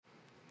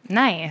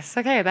Nice.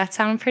 Okay, that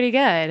sounded pretty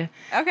good.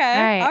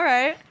 Okay. All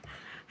right.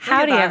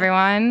 Howdy,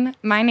 everyone.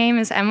 My name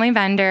is Emily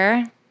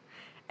Bender.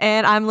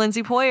 And I'm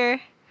Lindsay Poyer.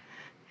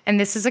 And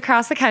this is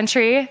Across the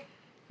Country.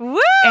 Woo!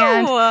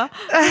 And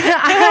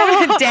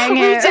dang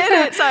it. We did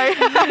it. Sorry.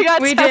 I got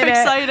so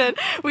excited.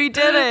 We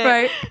did it.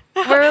 Right.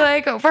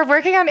 We're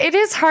working on it.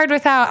 Is hard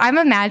without. I'm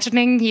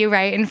imagining you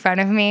right in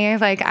front of me.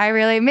 Like,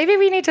 maybe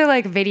we need to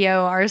like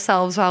video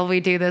ourselves while we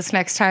do this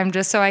next time,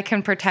 just so I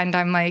can pretend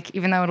I'm like,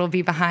 even though it'll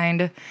be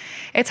behind.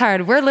 It's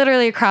hard. We're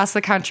literally across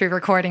the country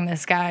recording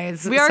this,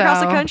 guys. We are across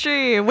the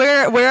country.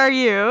 Where are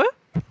you?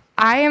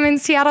 I am in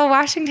Seattle,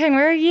 Washington.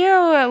 Where are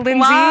you, Lindsay?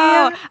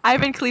 Wow.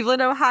 I'm in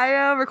Cleveland,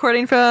 Ohio,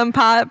 recording from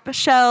Pop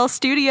Shell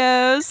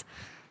Studios.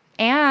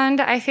 And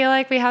I feel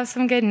like we have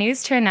some good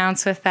news to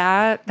announce with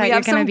that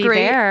you're going to be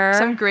there.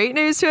 Some great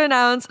news to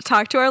announce.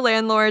 Talked to our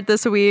landlord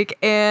this week,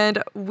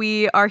 and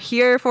we are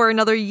here for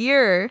another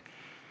year.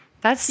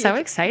 That's so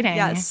exciting.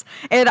 Yes.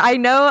 And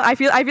I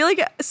feel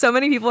like so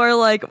many people are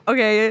like,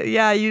 okay,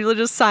 yeah, you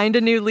just signed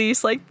a new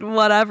lease, like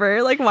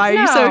whatever. Like, why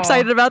are you so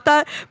excited about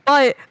that?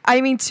 But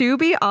I mean, to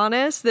be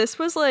honest, this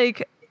was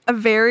like a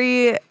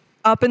very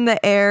up in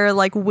the air,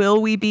 like, will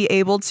we be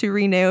able to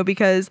renew?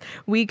 Because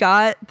we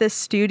got the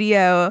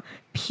studio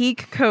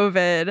peak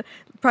COVID.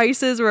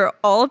 Prices were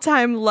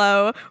all-time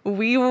low.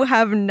 We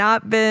have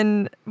not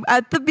been,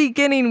 at the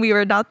beginning, we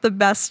were not the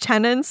best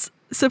tenants,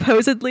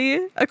 supposedly,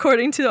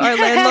 according to our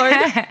landlord.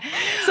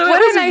 So what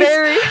it was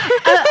very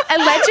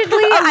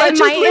allegedly.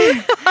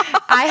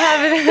 I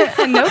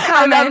have no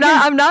comment.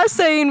 I'm not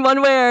saying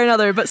one way or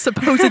another, but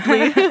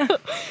supposedly.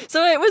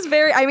 So it was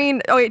very,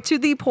 to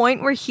the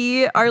point where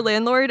our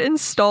landlord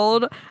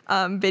installed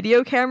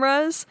video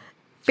cameras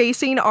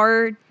facing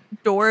our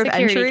door of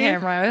entry.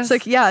 Cameras.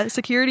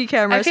 Security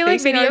cameras. I feel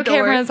like video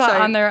cameras are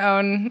on their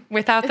own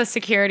without the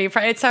security.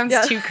 It sounds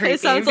too creepy.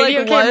 It sounds video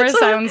like camera what?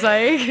 Sounds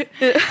like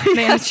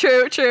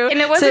true. And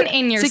it wasn't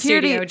in your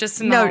studio, just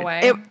in the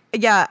hallway.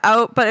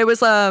 But it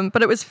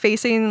was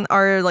facing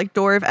our like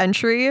door of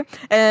entry,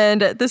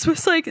 and this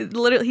was like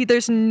literally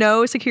there's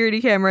no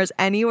security cameras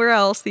anywhere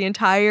else. The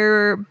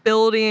entire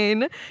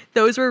building,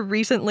 those were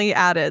recently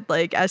added.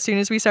 Like as soon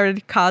as we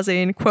started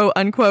causing quote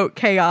unquote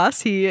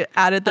chaos, he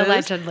added those.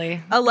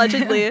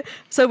 Allegedly.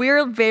 So we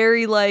were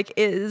very like,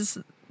 can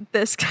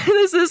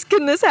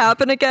this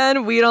happen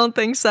again? We don't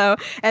think so.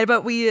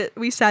 But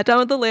we sat down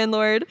with the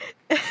landlord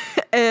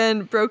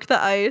and broke the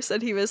ice,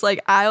 and he was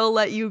like, I'll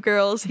let you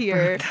girls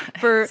here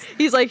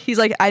he's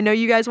like, I know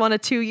you guys want a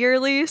 2-year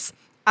lease.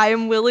 I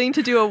am willing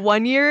to do a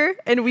 1 year,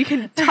 and we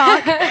can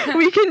talk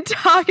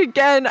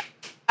again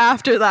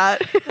after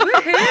that.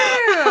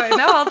 Woohoo!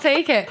 No, I'll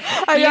take it.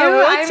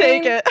 We'll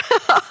take it.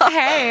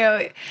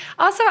 Hey,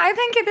 also, I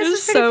think this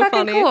is pretty so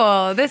fucking funny.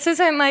 cool. This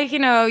isn't like,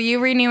 you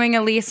renewing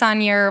a lease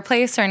on your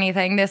place or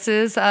anything. This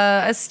is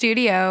a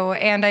studio,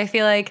 and I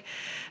feel like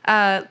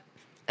a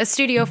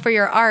studio for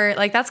your art,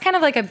 like that's kind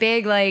of like a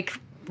big like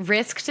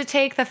risk to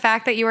take. The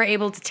fact that you were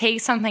able to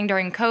take something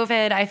during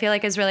COVID, I feel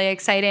like is really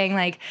exciting.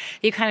 Like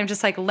you kind of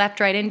just like leapt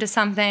right into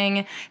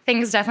something.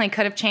 Things definitely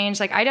could have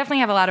changed. Like I definitely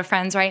have a lot of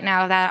friends right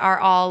now that are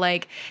all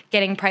like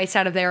getting priced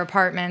out of their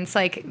apartments.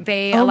 Like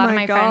a lot of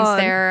my friends,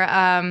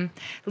 their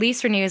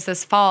lease renews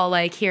this fall,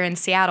 like here in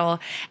Seattle.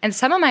 And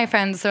some of my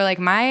friends, they're like,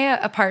 my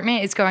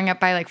apartment is going up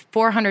by like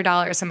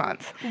 $400 a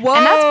month.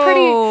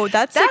 Whoa, and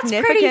that's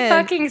significant. Pretty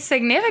fucking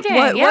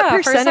significant.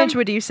 What percentage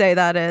would you say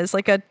that is?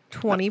 Like a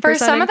 20% for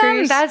some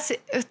increase? of them, that's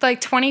like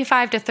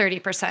 25 to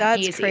 30%.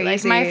 That's easy. crazy.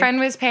 Like my friend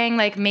was paying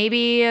like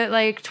maybe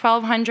like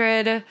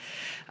 $1,200.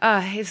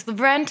 His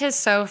rent is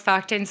so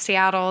fucked in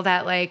Seattle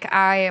that like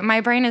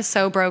my brain is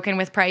so broken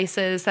with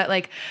prices that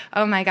like,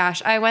 oh my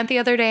gosh, I went the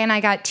other day and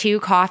I got 2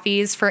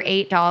 coffees for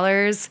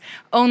 $8,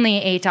 only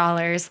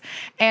 $8,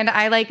 and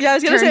I like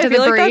turned to the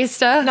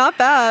barista. Not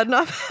bad.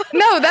 No,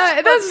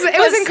 it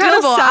was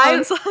incredible.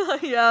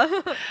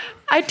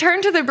 I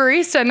turned to the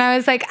barista and I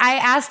was like, I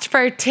asked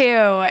for 2.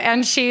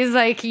 And she's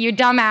like, you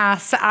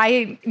dumbass.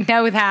 I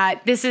know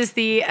that. This is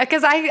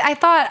because I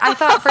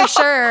thought for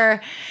sure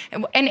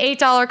an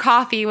 $8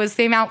 coffee was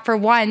the amount for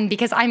one,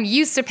 because I'm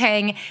used to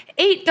paying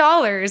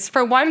 $8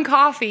 for one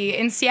coffee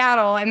in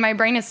Seattle, and my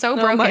brain is so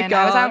broken. Oh my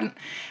God.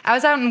 I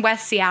was out in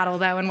West Seattle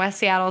though, and West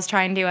Seattle's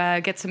trying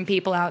to get some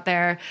people out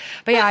there.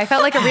 But yeah, I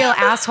felt like a real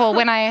asshole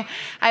when I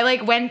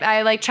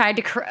tried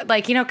to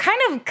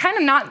kind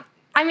of not.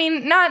 I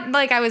mean, not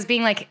like I was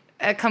being like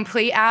a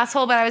complete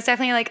asshole, but I was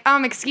definitely like,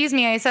 excuse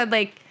me. I said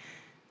like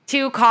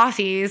 2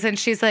 coffees, and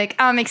she's like,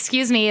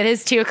 excuse me, it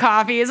is 2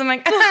 coffees. I'm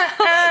like,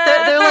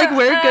 they're like,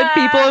 we're good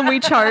people and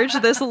we charge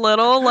this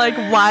little. Like,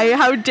 why?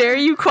 How dare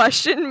you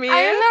question me?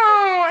 I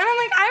know. And I'm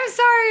like, I'm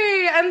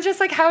sorry. I'm just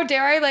like, how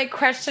dare I like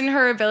question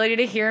her ability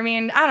to hear me?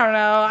 And I don't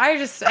know. I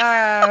just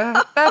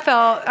that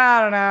felt,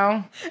 I don't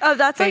know. Oh,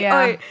 that's but like,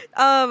 yeah.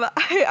 oh,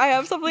 wait. I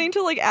have something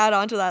to like add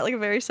on to that, like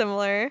very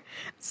similar.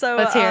 So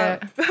let's hear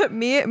it.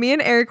 Me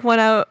and Eric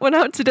went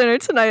out to dinner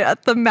tonight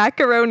at the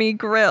Macaroni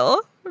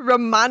Grill.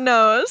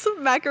 Romano's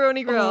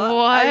Macaroni Grill.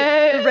 What?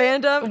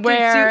 Random. Dude,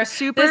 Where?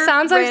 super This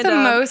sounds like the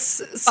random.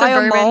 most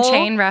suburban mall?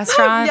 chain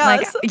restaurant.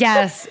 Yes.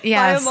 Like,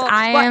 yes. mall.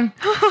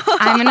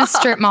 I'm in a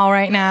strip mall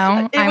right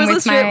now. It I'm was a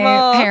with strip my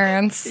mall.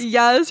 parents.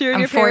 Yes, you're in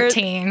I'm your parents.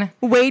 14.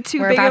 Way too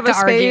We're big about of a to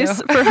argue.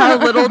 space for how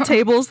little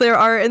tables there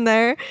are in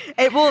there.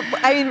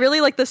 I mean,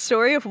 really, like the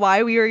story of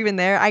why we were even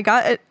there. I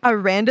got a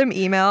random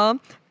email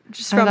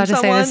just I'm from about to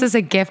someone. say this is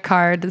a gift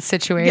card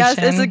situation. Yes,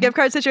 it's a gift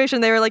card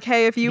situation. They were like,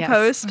 hey, if you Yes.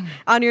 post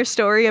on your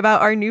story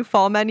about our new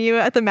fall menu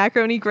at the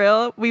Macaroni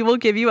Grill, we will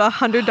give you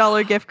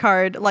 $100 gift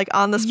card like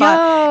on the spot.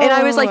 Yo. And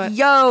I was like,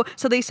 yo.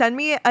 So they send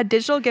me a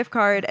digital gift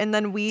card and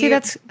then we Dude,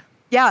 that's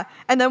yeah,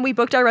 and then we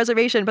booked our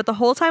reservation. But the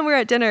whole time we were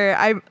at dinner,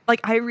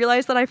 I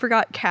realized that I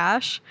forgot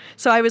cash.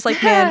 So I was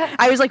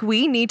like,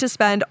 we need to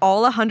spend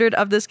all 100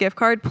 of this gift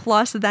card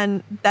plus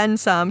then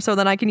some, so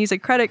then I can use a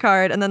credit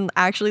card and then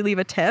actually leave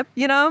a tip.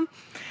 You know?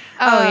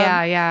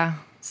 yeah.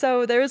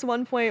 So there was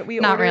one point we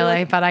Not ordered,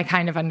 really, but I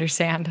kind of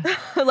understand.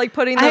 like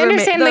putting the I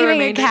understand the leaving a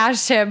remainder.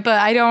 cash tip, but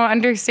I don't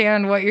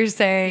understand what you're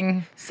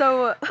saying.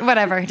 So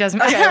Whatever, it doesn't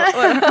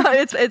matter.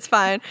 okay, it's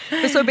fine.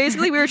 But so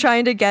basically, we were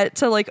trying to get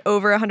to like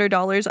over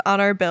 $100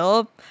 on our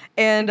bill,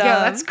 and Yo,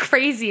 that's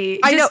crazy.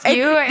 I know, Just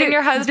you and- and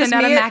your husband just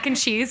at a me- mac and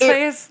cheese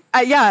place?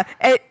 Yeah,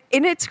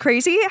 and it's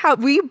crazy how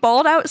we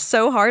balled out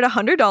so hard.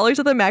 $100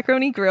 at the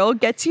Macaroni Grill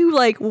gets you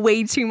like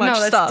way too much No,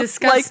 that's stuff.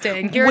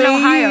 disgusting. Like, You're way in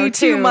Ohio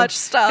too too. much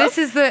stuff.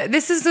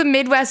 This is the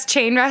Midwest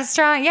chain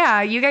restaurant.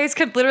 Yeah, you guys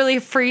could literally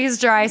freeze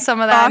dry some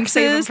of that and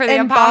save them boxes for the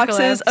and apocalypse.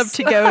 boxes of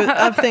to go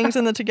of things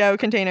in the to go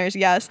containers.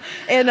 Yes,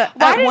 and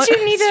Why did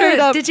you need straight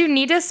to? up- Did you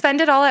need to spend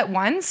it all at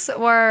once,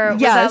 or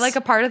was Yes. that like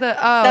a part of the?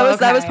 Oh, that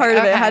was okay, part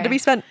of it. It had to okay. be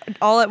spent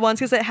all at once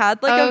because it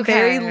had like a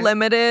very Okay.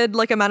 limited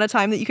like amount of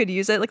time that you could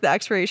use it, like the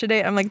expiration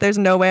date. I'm like, there's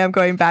no way I'm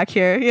going back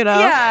here, you know?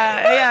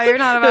 Yeah, you're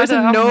not about There's to.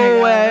 Oh no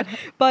my way. God.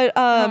 But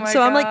my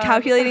so I'm like God.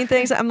 calculating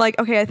things. I'm like,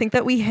 okay, I think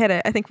that we hit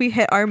it. I think we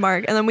hit our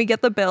mark. And then we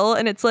get the bill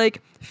and it's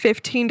like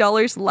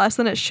 $15 less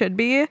than it should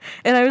be.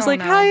 And I was Oh, like,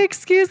 no. hi,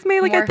 excuse me.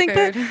 Like More I think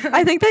food.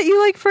 that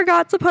you like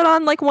forgot to put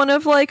on like one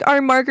of like our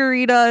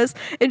margaritas.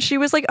 And she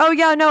was like, oh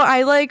yeah, no,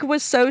 I like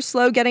was so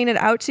slow getting it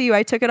out to you.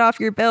 I took it off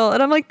your bill.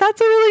 And I'm like,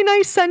 that's a really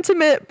nice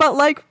sentiment, but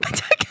like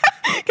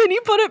can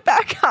you put it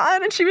back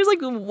on? And she was like,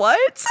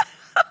 what?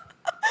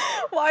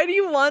 Why do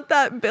you want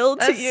that bill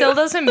to That you? still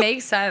doesn't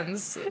make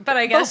sense. But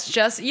I guess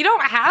just you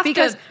don't have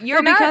Because- to.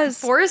 You're no, not because-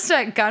 forced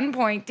at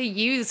gunpoint to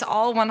use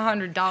all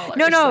 $100.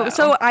 No. though.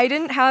 So I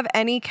didn't have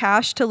any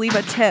cash to leave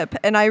a tip,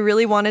 and I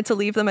really wanted to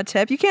leave them a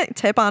tip. You can't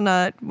tip on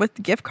with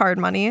gift card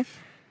money.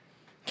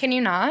 Can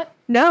you not?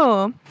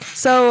 No.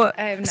 So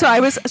I have so no-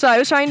 I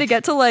was trying to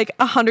get to like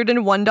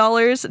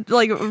 $101,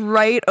 like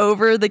right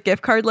over the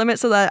gift card limit,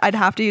 so that I'd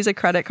have to use a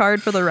credit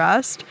card for the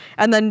rest,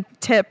 and then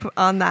tip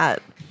on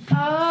that. Oh,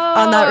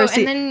 On that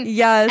receipt. And then,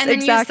 Yes, and then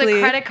exactly. use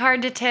the credit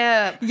card to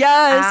tip.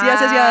 Yes.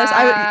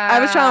 I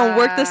was trying to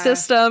work the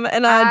system,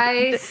 and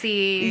I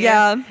see.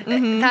 yeah.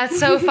 mhm. That's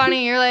so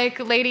funny. You're like,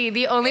 lady,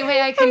 the only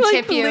way I can I'm like,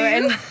 tip you.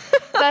 please. And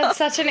that's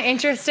such an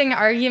interesting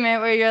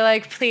argument where you're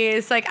like,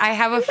 please, like, I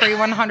have a free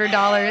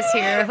 $100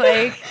 here.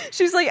 Like,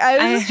 She's like,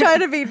 I was just trying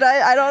to be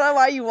nice. I don't know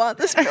why you want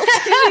this bill.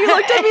 She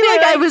looked at me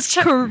like I was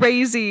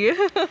crazy.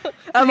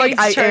 I'm like,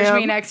 I please charge am.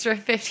 me an extra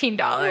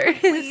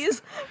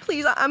 $15.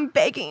 Please, I'm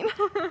begging.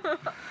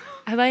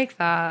 I like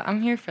that.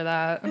 I'm here for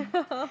that.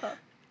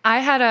 I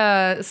had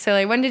a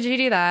silly. When did you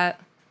do that?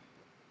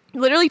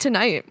 Literally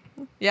tonight.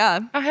 Yeah.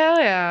 Oh, hell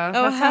yeah.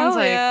 Oh, that sounds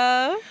like,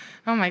 yeah.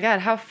 oh my God,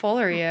 how full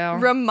are you?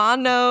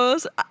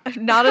 Romano's,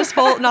 not as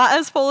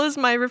full as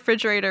my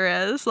refrigerator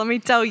is. Let me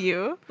tell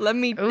you.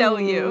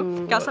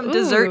 Ooh. Got some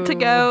dessert to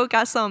go.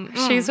 Got some.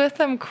 She's with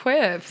them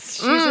quips.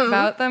 She's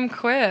about them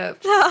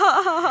quips.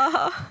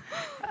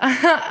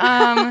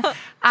 I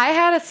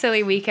had a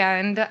silly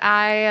weekend.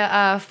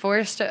 I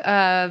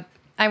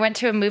went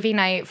to a movie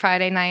night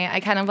Friday night. I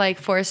kind of like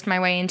forced my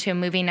way into a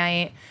movie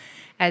night,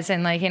 as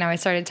in like, you know, I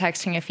started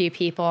texting a few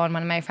people, and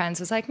one of my friends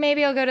was like,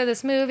 maybe I'll go to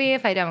this movie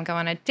if I don't go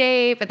on a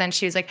date. But then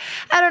she was like,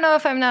 I don't know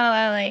if I'm not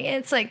allowed, like,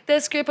 it's like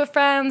this group of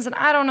friends, and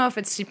I don't know if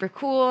it's super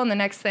cool. And the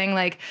next thing,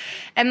 like,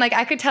 and like,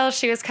 I could tell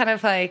she was kind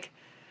of like,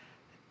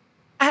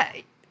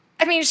 I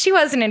mean, she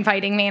wasn't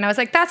inviting me, and I was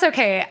like, that's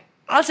okay.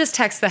 I'll just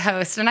text the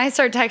host. And I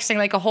started texting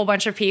like a whole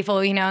bunch of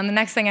people, you know, and the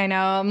next thing I know,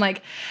 I'm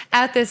like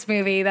at this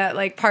movie, that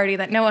like party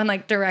that no one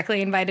like directly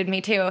invited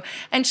me to.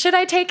 And should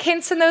I take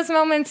hints in those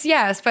moments?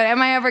 Yes. But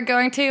am I ever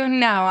going to?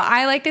 No.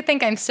 I like to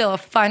think I'm still a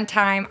fun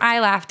time. I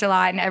laughed a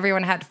lot and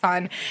everyone had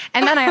fun.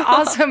 And then I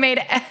also made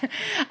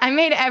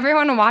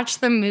everyone watch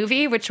the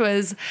movie, which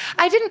was,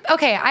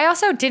 I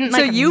also didn't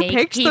like you make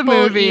picked the people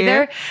movie.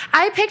 either.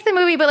 I picked the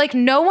movie, but like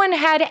no one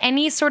had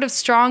any sort of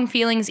strong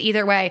feelings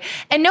either way.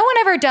 And no one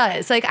ever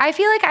does. Like, I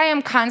feel like I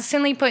am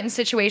constantly put in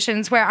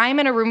situations where I'm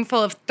in a room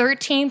full of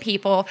 13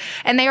 people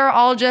and they are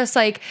all just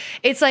like,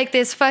 it's like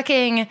this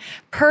fucking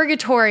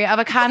purgatory of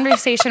a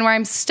conversation where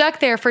I'm stuck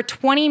there for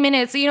 20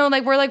 minutes. You know,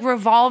 like we're like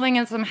revolving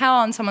in some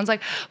hell, and someone's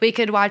like, we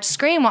could watch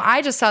Scream. Well,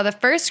 I just saw the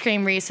first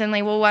Scream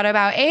recently. Well, what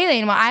about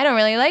Alien? Well, I don't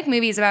really like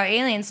movies about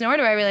aliens, nor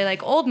do I really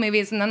like old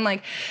movies. And then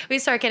like we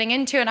start getting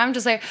into it, and I'm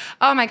just like,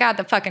 oh my God,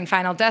 the fucking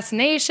Final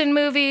Destination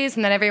movies.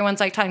 And then everyone's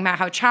like talking about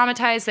how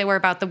traumatized they were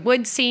about the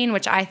wood scene,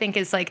 which I think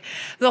is like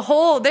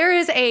there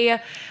is a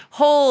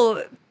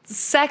whole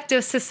sect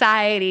of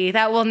society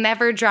that will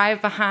never drive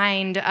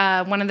behind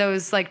one of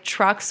those like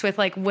trucks with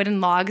like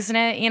wooden logs in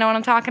it. You know what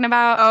I'm talking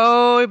about?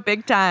 Oh,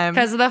 big time.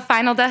 Because of the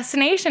Final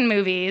Destination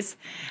movies.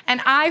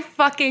 And I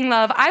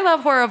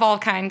love horror of all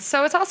kinds.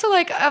 So it's also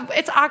like,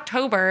 it's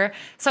October.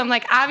 So I'm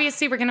like,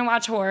 obviously we're going to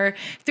watch horror.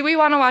 Do we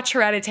want to watch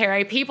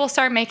Hereditary? People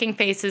start making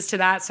faces to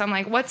that. So I'm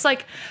like, what's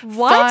like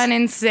fun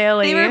and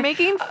silly? They were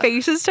making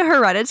faces to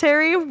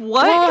Hereditary?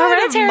 What well,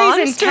 kind of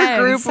monster intense.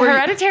 group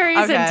Hereditary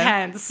is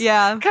intense.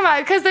 Yeah. Come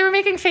on, because they were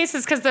making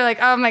faces because they're like,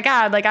 oh my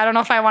God, like, I don't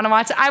know if I want to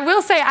watch it. I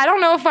will say, I don't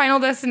know if Final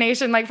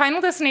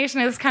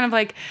Destination is kind of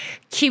like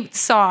cute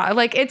Saw.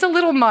 Like, it's a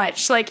little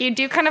much. Like, you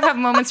do kind of have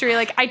moments where you're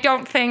like, I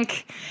don't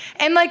think.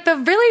 And like the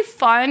really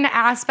fun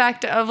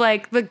aspect of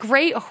like the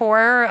great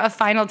horror of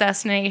Final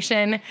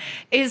Destination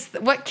is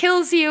what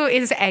kills you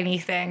is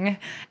anything.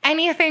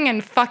 Anything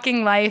in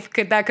fucking life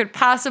that could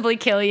possibly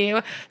kill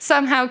you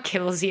somehow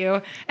kills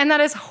you. And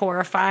that is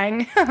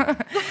horrifying.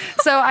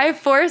 So I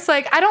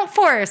don't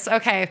force,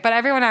 okay, but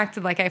everyone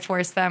acted like I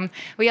forced them.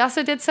 We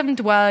also did some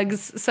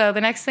drugs, so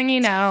the next thing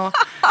you know,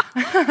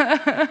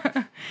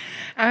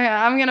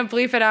 I'm going to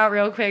bleep it out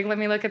real quick. Let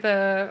me look at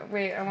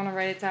wait, I want to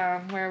write it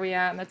down. Where are we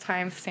at in the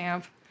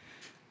timestamp?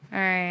 All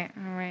right,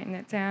 I'm writing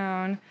it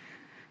down.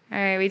 All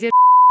right, we did.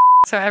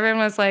 So everyone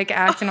was like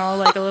acting all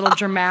like a little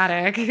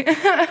dramatic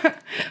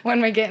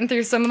when we're getting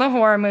through some of the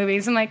horror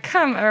movies. I'm like,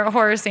 or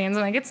horror scenes.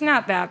 I'm like, it's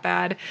not that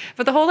bad.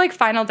 But the whole like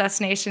Final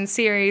Destination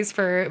series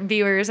for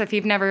viewers, if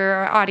you've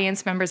never, or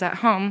audience members at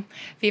home,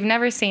 if you've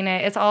never seen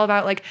it, it's all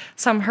about like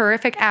some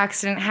horrific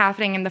accident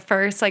happening in the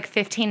first like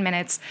 15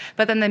 minutes.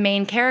 But then the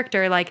main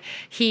character, like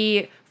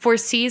he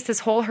foresees this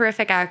whole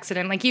horrific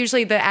accident. Like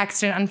usually the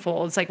accident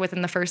unfolds like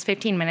within the first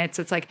 15 minutes.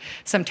 It's like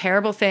some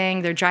terrible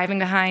thing. They're driving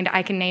behind.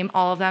 I can name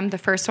all of them. The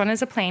first one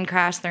is a plane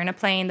crash. They're in a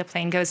plane. The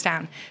plane goes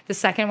down. The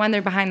second one,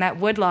 they're behind that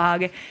wood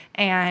log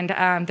and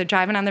they're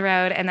driving on the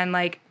road, and then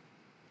like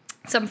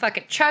some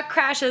fucking truck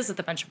crashes with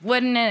a bunch of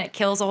wood in it. It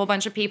kills a whole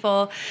bunch of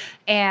people.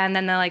 And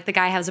then the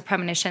guy has a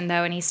premonition,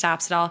 though, and he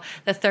stops it all.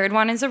 The third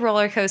one is a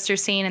roller coaster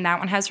scene, and that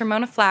one has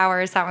Ramona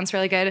Flowers. That one's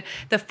really good.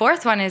 The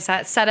fourth one is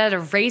set at a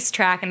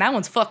racetrack, and that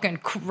one's fucking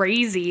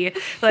crazy.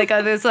 Like,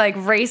 those, like,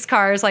 race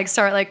cars, like,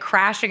 start, like,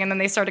 crashing, and then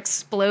they start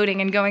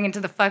exploding and going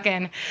into the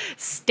fucking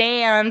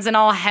stands, and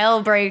all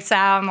hell breaks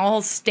out, and the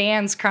whole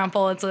stands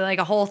crumple. It's, like,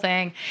 a whole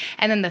thing.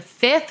 And then the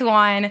fifth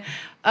one...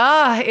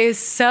 oh, is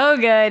so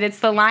good. It's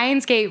the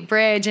Lionsgate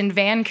Bridge in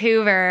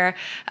Vancouver,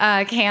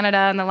 Canada,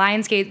 and the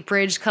Lionsgate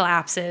Bridge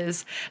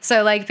collapses.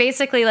 So, like,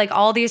 basically, like,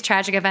 all these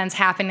tragic events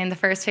happen in the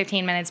first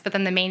 15 minutes, but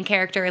then the main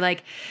character,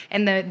 like,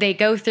 they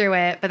go through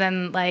it, but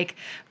then, like,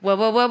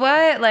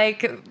 what?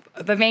 Like,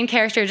 the main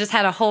character just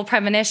had a whole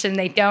premonition.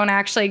 They don't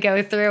actually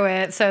go through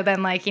it. So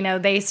then, like, you know,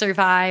 they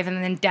survive,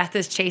 and then death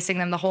is chasing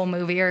them the whole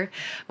movie or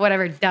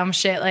whatever dumb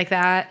shit like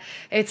that.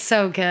 It's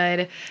so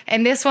good.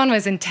 And this one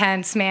was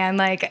intense, man.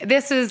 Like,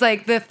 this is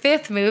like the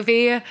fifth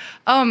movie.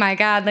 Oh my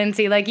God,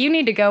 Lindsay, like you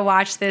need to go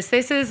watch this.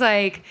 This is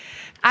like,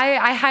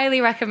 I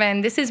highly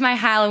recommend. This is my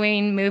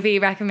Halloween movie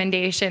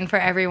recommendation for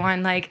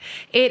everyone. Like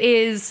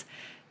it's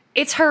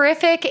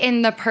horrific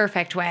in the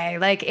perfect way.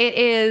 Like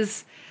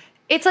it's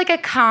like a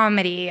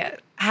comedy,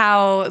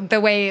 how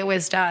the way it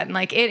was done.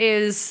 Like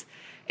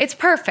it's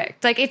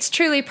perfect. Like, it's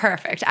truly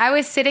perfect. I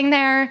was sitting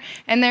there,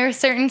 and there are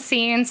certain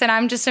scenes, and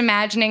I'm just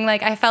imagining,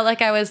 like, I felt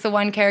like I was the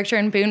one character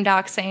in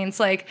Boondock Saints,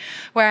 like,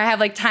 where I have,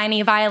 like,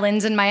 tiny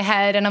violins in my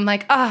head, and I'm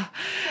like, oh,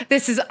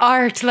 this is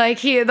art.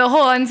 Like, the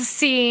whole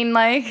unseen,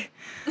 like...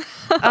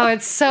 Oh,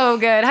 it's so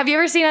good. Have you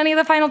ever seen any of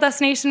the Final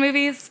Destination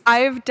movies?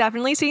 I've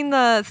definitely seen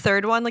the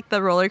third one, like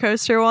the roller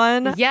coaster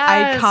one.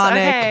 Yes. Iconic.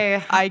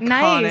 Okay. Iconic.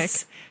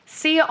 Nice.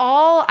 See,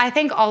 I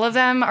think all of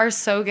them are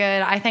so good.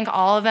 I think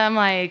all of them,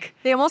 like...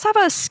 They almost have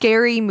a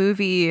scary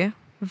movie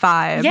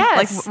vibe.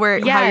 Yes.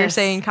 Like, how you're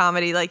saying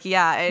comedy. Like,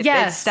 yeah,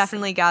 it's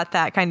definitely got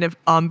that kind of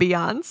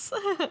ambiance.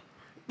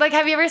 Like,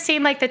 have you ever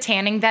seen, like, the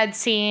tanning bed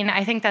scene?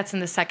 I think that's in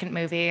the second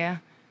movie.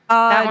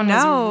 That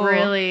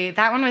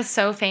one was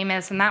so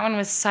famous, and that one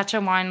was such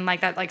a one like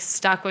that like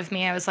stuck with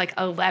me. I was like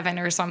 11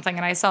 or something,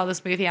 and I saw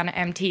this movie on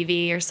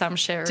MTV or some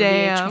shit or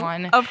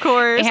VH1. Of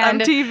course, and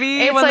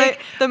MTV. When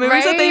like, the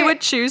movies that they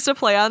would choose to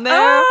play on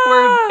there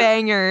were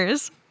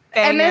bangers.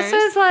 And this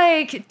was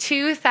like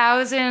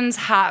 2000s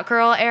hot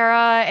girl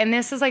era, and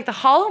this is like the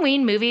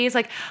Halloween movies.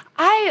 Like,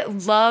 I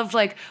loved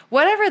like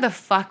whatever the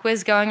fuck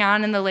was going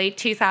on in the late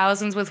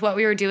 2000s with what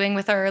we were doing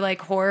with our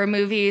like horror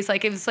movies.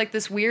 Like, it was like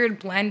this weird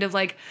blend of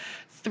like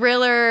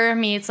thriller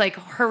meets like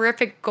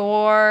horrific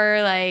gore,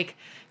 like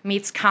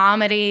meets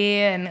comedy,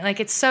 and like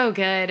it's so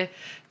good.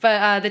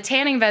 But the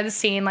tanning bed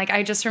scene, like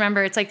I just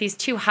remember it's like these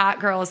two hot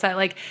girls that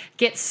like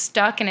get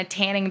stuck in a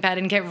tanning bed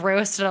and get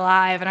roasted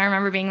alive. And I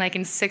remember being like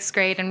in 6th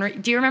grade.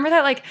 And do you remember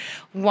that like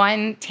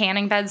one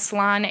tanning bed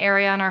salon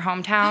area in our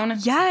hometown?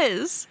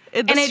 Yes.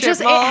 In the And it strip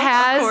just, mall, it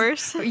has, of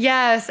course.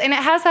 yes, and it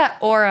has that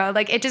aura.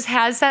 Like, it just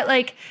has that,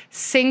 like,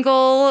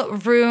 single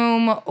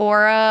room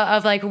aura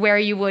of, like, where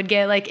you would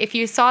get, like, if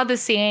you saw the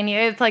scene,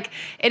 it's, like,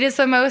 it is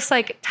the most,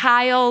 like,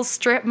 tile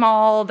strip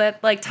mall,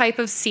 that, like, type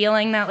of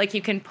ceiling that, like,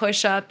 you can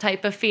push up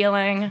type of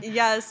feeling.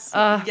 Yes.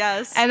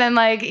 Yes. And then,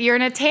 like, you're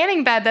in a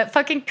tanning bed that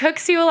fucking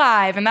cooks you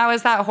alive. And that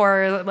was that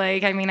horror,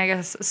 like, I mean, I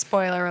guess,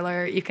 spoiler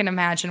alert, you can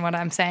imagine what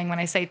I'm saying when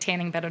I say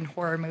tanning bed and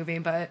horror movie,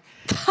 but,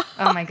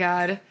 oh my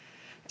God.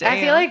 Damn. I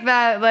feel like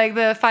that, like,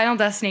 the Final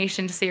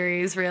Destination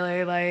series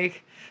really,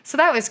 like, so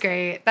that was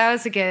great. That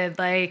was a good,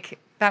 like,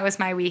 that was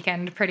my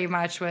weekend pretty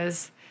much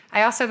was,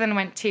 I also then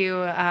went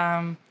to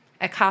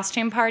a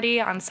costume party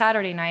on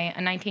Saturday night,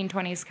 a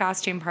 1920s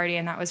costume party,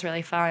 and that was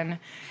really fun. And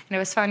it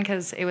was fun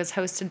because it was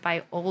hosted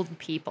by old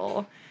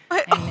people.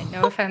 And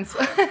no offense.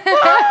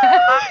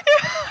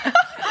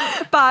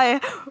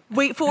 By,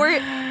 wait for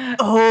it,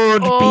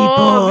 old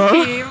Old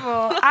people.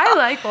 people. I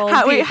like old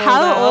Wait, people.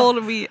 how though. old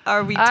are we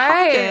All talking?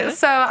 right,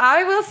 so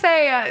I will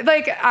say,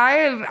 like,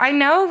 I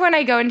know when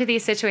I go into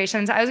these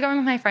situations, I was going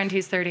with my friend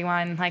who's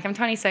 31. Like, I'm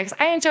 26.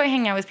 I enjoy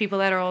hanging out with people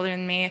that are older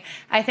than me.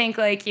 I think,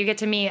 like, you get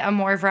to meet a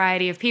more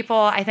variety of people.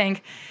 I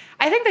think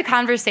the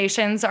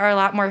conversations are a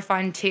lot more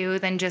fun, too,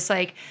 than just,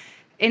 like,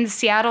 in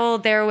Seattle,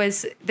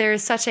 there's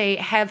such a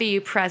heavy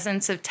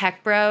presence of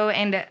tech bro,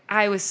 and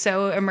I was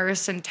so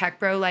immersed in tech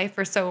bro life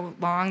for so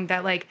long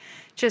that, like,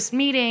 just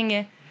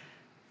meeting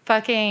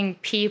fucking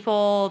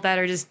people that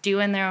are just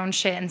doing their own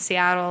shit in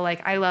Seattle,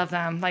 like, I love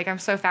them. Like, I'm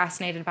so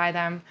fascinated by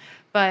them.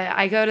 But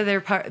I go to their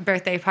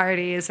birthday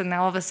parties, and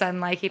all of a sudden,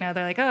 like, you know,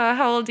 they're like, oh,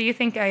 how old do you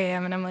think I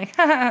am? And I'm like,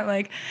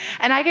 like,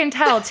 and I can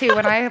tell, too,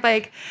 when I,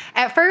 like,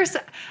 at first,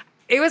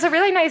 it was a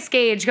really nice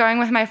gauge going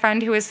with my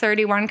friend who was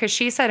 31 because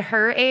she said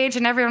her age,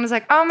 and everyone was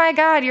like, oh, my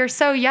God, you're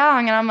so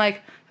young. And I'm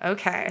like,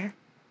 okay.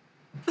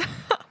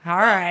 All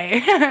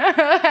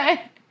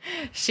right.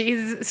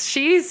 She's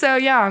so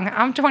young.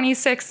 I'm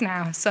 26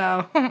 now,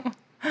 so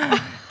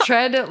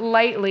tread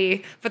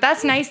lightly. But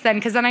that's nice then,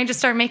 because then I just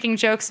start making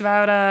jokes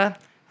about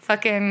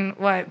fucking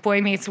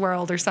Boy Meets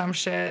World or some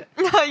shit.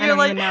 You're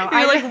like,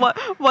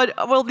 what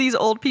will these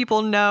old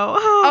people know?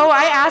 Oh,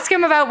 I ask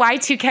him about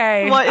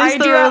Y2K. What is I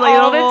the do it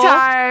all the relatable?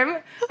 time.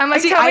 I'm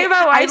like, tell me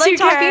about Y2K. I like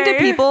talking to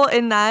people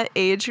in that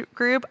age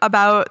group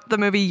about the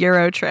movie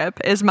Eurotrip.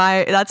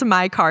 That's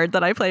my card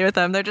that I play with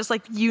them. They're just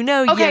like, okay,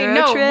 Eurotrip?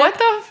 no, what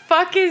the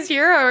fuck is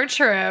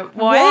Eurotrip?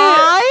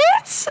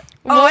 What?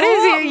 What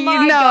is it?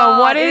 My God.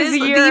 What It is the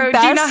Euro?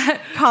 best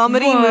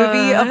comedy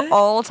movie of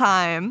all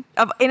time.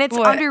 And it's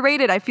What?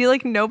 underrated. I feel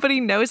like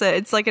nobody knows it.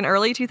 It's like an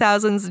early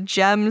 2000s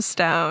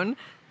gemstone.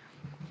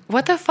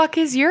 What the fuck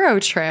is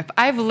Eurotrip?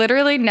 I've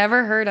literally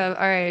never heard of.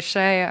 All right,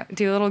 should I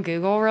do a little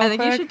Google real quick? I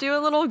think you should do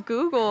a little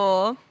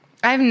Google.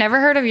 I've never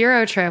heard of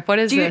Eurotrip. What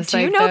is this? Do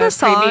you know the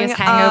song, previous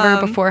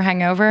Hangover before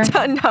Hangover?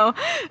 No.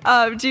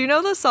 Do you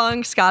know the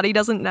song Scotty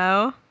Doesn't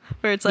Know?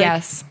 Where it's like,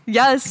 Yes.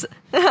 Yes.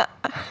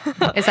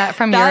 Is that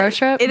from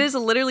Eurotrip? It is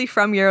literally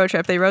from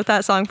Eurotrip. They wrote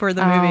that song for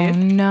the movie. Oh,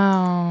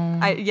 no.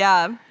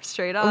 Yeah,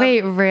 straight up.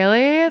 Wait,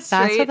 really? That's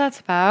what Straight that's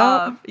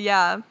about?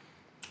 Yeah.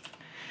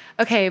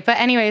 Okay, but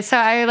anyway, so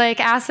I like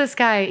asked this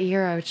guy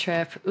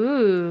Eurotrip.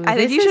 Ooh, I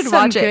think this you is should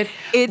some watch good- it.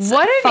 It's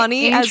what an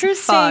funny as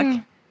interesting-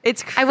 fuck.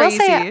 It's crazy. I will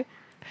say,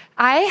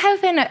 I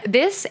have been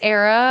this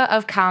era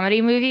of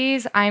comedy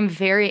movies. I'm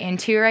very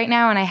into right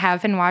now, and I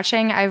have been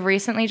watching. I've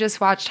recently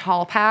just watched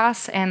Hall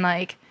Pass, and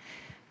like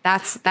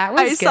that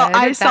was good.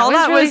 I saw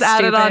that really was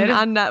added stupid.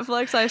 on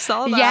Netflix. I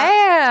saw that.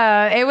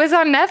 Yeah, it was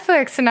on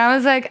Netflix, and I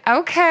was like,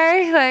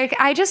 okay, like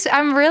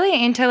I'm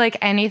really into like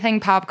anything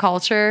pop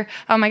culture.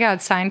 Oh my God,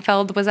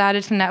 Seinfeld was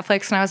added to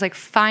Netflix, and I was like,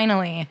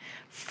 finally,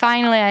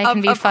 I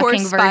can be Of course,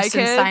 fucking Spy versed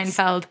in Kids.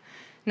 Seinfeld.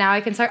 Now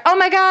I can start. Oh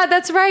my God,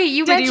 that's right.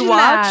 You mentioned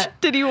that.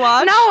 Did you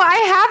watch? No,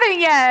 I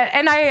haven't yet,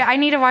 and I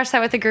need to watch that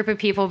with a group of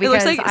people It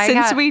because looks like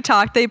since we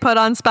talked, they put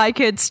on Spy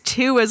Kids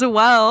 2 as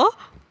well.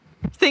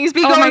 Things be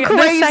Oh going my God,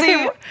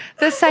 crazy.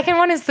 the second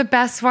one is the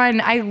best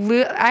one. I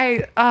need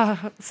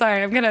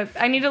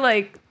to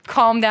like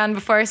calm down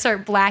before I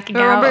start blacking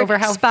Remember out over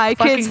how Spy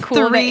fucking Kids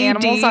cool 3D? the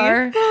animals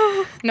are.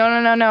 No.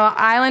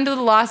 Island of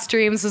the Lost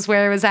Dreams is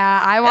where it was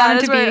at. I Yeah, wanted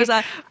that's to where it be was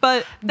at.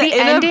 But the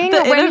ending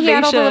when he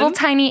had all the little innovation-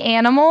 tiny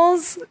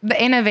animals.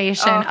 The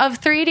innovation of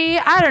 3D.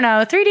 I don't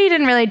know. 3D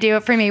didn't really do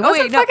it for me.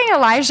 Wasn't fucking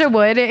Elijah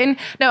Wood? And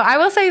no, I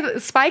will say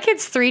Spy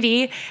Kids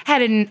 3D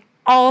had an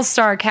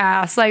all-star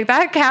cast. Like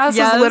that cast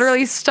Yes. was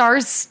literally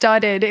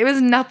star-studded. It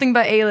was nothing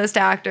but A-list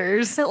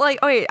actors. But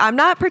like, okay, I'm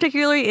not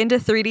particularly into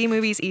 3D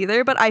movies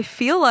either, but I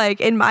feel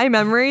like in my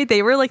memory,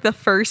 they were like the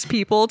first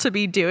people to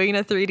be doing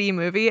a 3D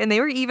movie. And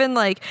they were even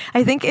like,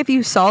 I think if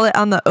you saw it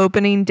on the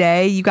opening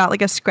day, you got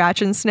like a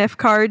scratch and sniff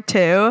card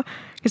too.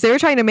 because they were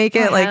trying to make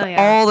it like hell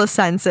yeah. all the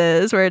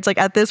senses, where it's like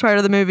at this part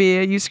of the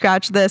movie you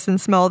scratch this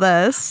and smell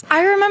this.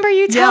 I remember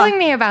you telling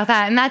me about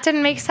that, and that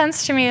didn't make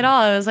sense to me at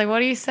all. I was like,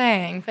 what are you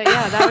saying? But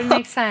yeah, that would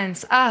make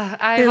sense.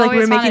 They're like,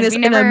 we're making this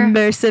an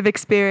immersive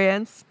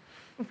experience.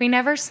 We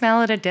never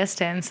smell at a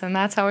distance, and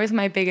that's always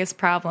my biggest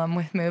problem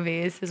with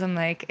movies, is I'm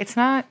like, it's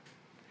not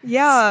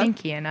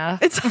stinky enough.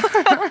 It's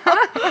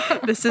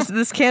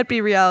this can't be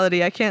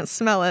reality. I can't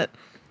smell it.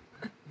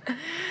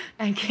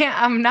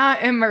 I'm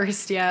not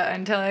immersed yet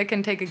until I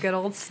can take a good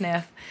old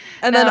sniff.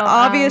 And then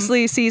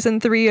obviously season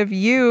 3 of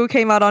You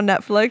came out on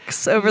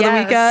Netflix over the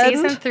weekend.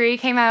 Season 3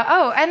 came out.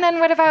 Oh, and then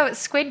what about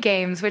Squid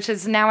Games, which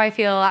is now I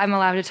feel I'm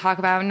allowed to talk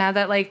about now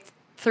that like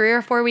 3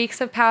 or 4 weeks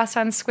have passed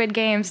on Squid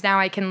Games. Now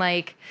I can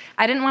like,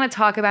 I didn't want to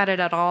talk about it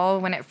at all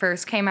when it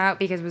first came out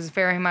because it was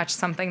very much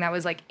something that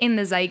was like in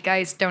the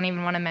zeitgeist. Don't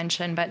even want to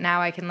mention, but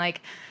now I can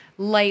like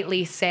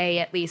lightly say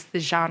at least the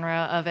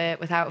genre of it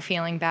without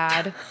feeling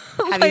bad.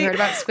 Have you heard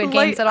about Squid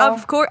Games at all?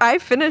 Of course, I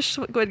finished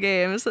Squid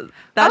Games.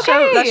 That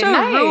show nice.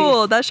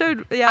 Ruled. That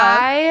showed,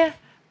 yeah.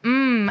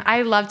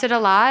 I loved it a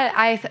lot.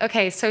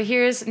 So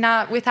here's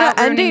not without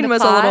the ending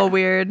was plot. A little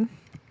weird.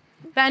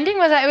 The ending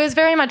was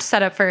very much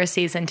set up for a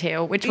season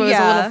 2, which was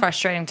a little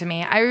frustrating to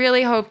me. I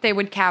really hoped they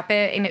would cap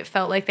it, and it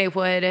felt like they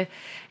would.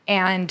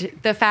 And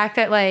the fact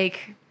that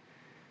like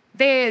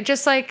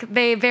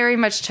they very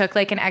much took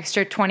like an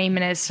extra 20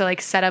 minutes to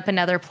like set up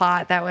another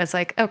plot that was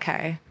like,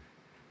 okay.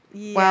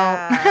 Yeah.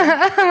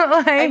 Well,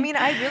 like, I mean,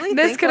 I really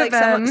think like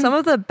some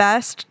of the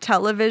best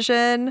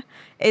television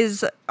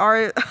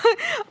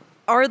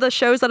are the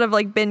shows that have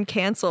like been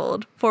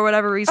canceled for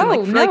whatever reason.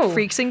 Like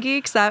Freaks and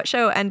Geeks, that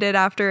show ended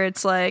after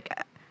its like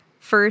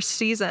first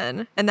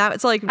season, and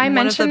that's like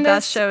one of the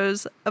best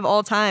shows of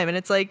all time. And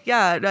it's like,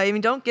 yeah, I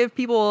mean, don't give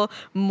people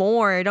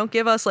more. Don't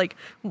give us like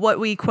what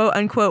we quote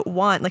unquote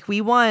want. Like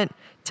we want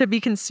to be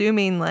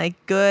consuming like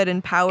good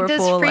and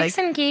powerful. Does Freaks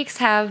and Geeks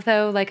have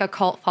though like a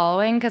cult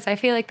following? Because I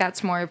feel like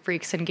that's more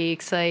Freaks and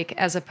Geeks, like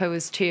as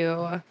opposed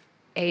to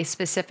a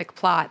specific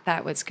plot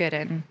that was good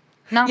and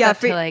not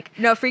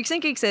no. Freaks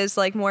and Geeks is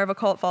like more of a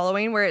cult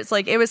following, where it's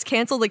like it was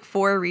canceled like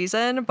for a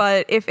reason,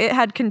 but if it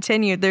had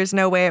continued, there's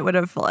no way it would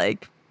have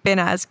like been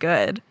as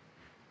good.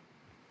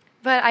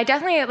 But I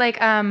definitely like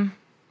I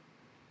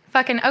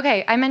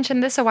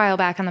mentioned this a while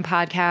back on the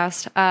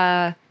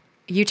podcast.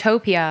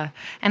 Utopia,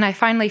 and I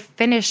finally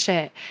finished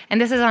it, and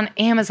this is on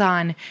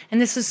Amazon,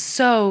 and this is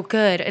so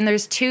good. And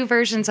there's 2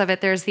 versions of it.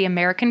 There's the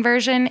American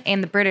version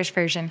and the British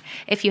version.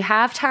 If you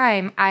have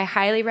time, I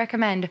highly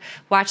recommend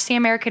watch the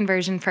American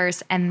version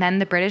first and then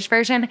the British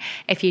version.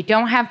 If you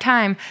don't have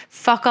time,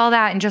 fuck all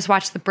that and just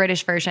watch the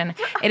British version.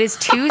 It is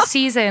 2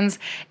 seasons.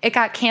 It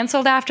got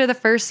canceled after the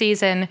first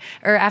season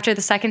or after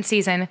the second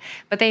season,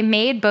 but they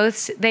made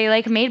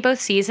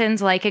both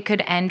seasons like it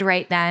could end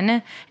right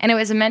then, and it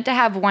was meant to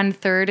have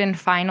 1/3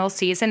 and final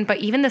season, but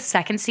even the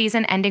second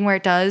season ending where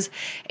it does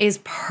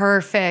is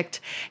perfect.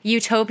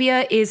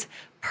 Utopia is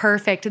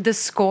perfect. The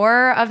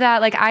score of that,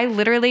 like I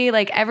literally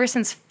like ever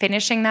since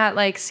finishing that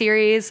like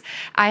series,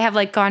 I have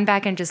like gone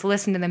back and just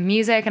listened to the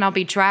music, and I'll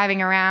be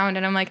driving around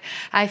and I'm like,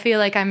 I feel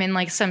like I'm in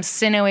like some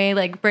sinewy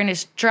like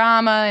British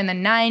drama in the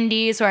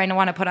 90s where I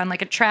want to put on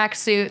like a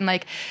tracksuit and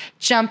like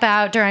jump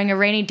out during a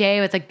rainy day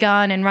with a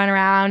gun and run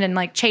around and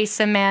like chase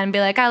some man and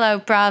be like, I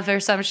love bruv or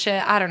some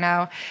shit. I don't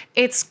know.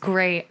 It's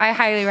great. I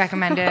highly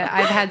recommend it.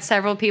 I've had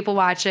several people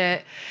watch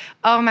it.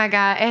 Oh my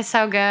God, it's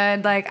so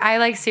good. Like, I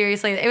like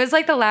seriously, it was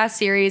like the last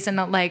series in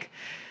like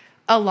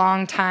a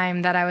long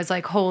time that I was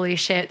like, holy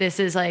shit,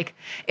 this is like,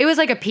 it was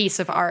like a piece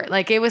of art.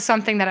 Like, it was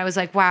something that I was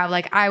like, wow,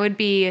 like I would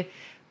be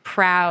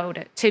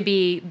proud to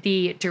be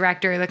the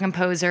director, the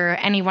composer,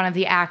 any one of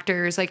the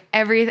actors. Like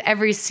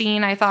every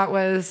scene I thought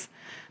was,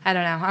 I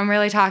don't know, I'm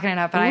really talking it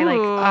up, but I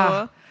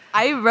like,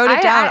 I wrote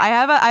it down.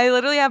 I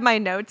literally have my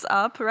notes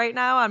up right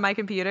now on my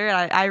computer,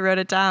 and I wrote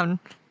it down.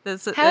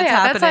 It's happening.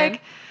 That's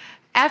like,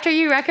 after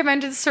you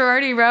recommended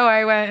Sorority Row,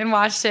 I went and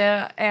watched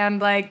it, and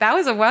like that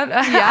was a one.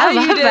 Yeah,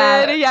 you did.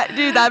 That. Yeah,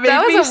 dude, that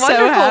made me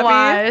so happy.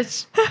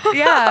 Watch.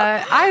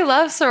 Yeah, I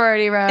love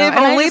Sorority Row. If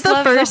only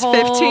the first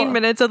 15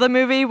 minutes of the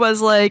movie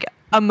was like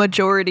a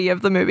majority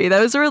of the movie.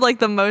 Those were like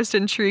the most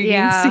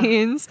intriguing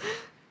scenes.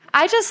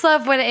 I just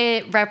love what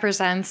it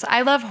represents.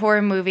 I love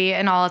horror movie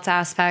in all its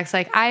aspects.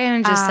 Like I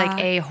am just like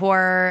a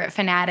horror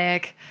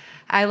fanatic.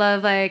 I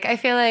love, like, I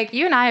feel like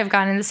you and I have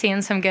gone and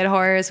seen some good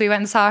horrors. We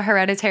went and saw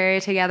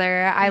Hereditary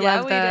together. I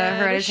love the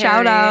Hereditary.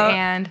 Shout out.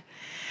 And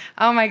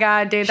oh my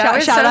God, dude, that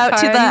was so fun. Shout out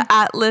to the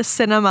Atlas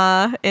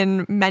Cinema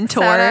in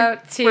Mentor. Shout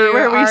out to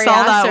where we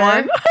saw that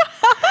one.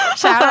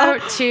 Shout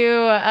out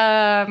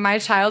to my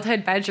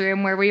childhood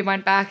bedroom where we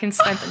went back and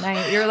spent the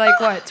night. You're like,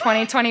 what,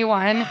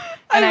 2021?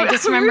 And I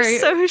just remember we were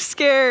so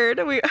scared.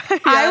 Yes.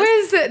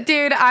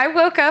 I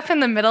woke up in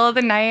the middle of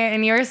the night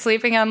and you were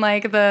sleeping on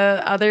like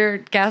the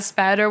other guest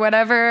bed or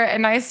whatever.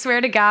 And I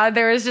swear to God,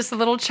 there was just a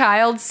little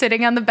child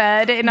sitting on the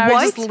bed and I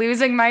was just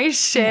losing my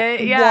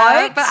shit. Yeah.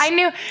 What? But I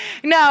knew,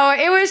 no,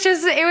 it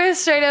was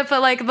straight up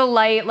like the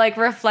light, like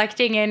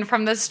reflecting in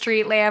from the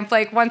street lamp.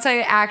 Like once I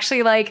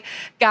actually like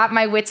got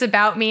my wits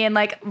about me and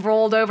like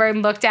rolled over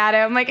and looked at it,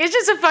 I'm like, it's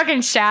just a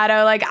fucking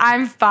shadow. Like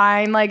I'm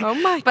fine. Like, oh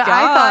my God. But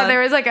I thought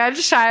there was like a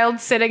child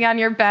sitting on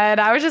your bed.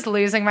 I was just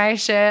losing my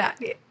shit.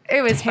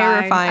 It was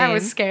terrifying. Fine. I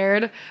was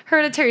scared.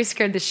 Hereditary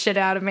scared the shit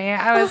out of me.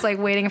 I was like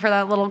waiting for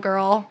that little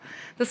girl.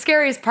 The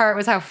scariest part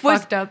was how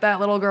fucked up that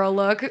little girl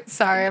looked.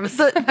 Sorry,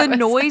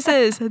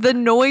 the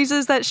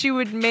noises that she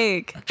would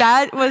make.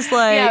 That was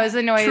like it was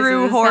the noises,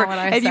 true horror.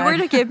 If you were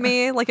to give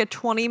me like a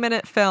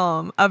 20-minute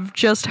film of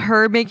just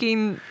her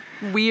making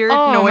weird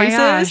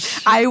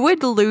noises, I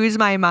would lose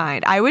my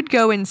mind. I would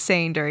go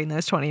insane during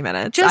those 20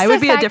 minutes. I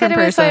would be a different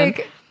person.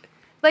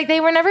 Like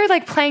they were never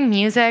like playing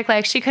music.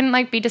 Like she couldn't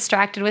like be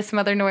distracted with some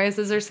other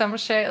noises or some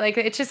shit. Like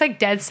it's just like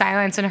dead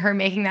silence and her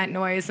making that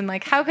noise. And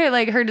like how could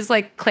like her just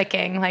like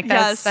clicking? Like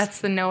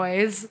that's the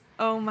noise.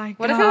 Oh my God.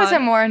 What if it was a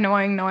more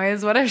annoying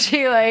noise? What if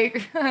she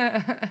like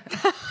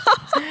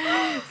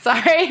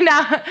sorry,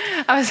 now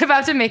I was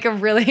about to make a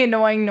really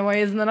annoying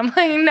noise and then I'm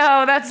like,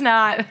 no, that's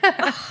not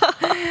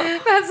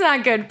that's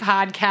not good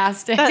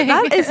podcasting.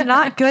 That is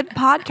not good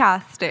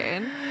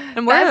podcasting.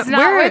 And that's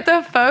not what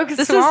the folks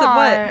This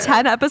want. is what,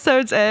 10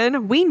 episodes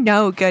in? We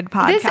know good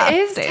podcasting.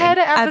 This is 10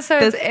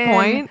 episodes at this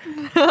point.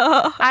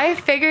 I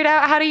figured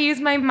out how to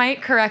use my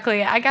mic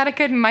correctly. I got a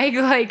good mic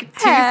like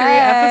 2-3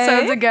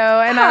 episodes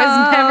ago, and I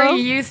was never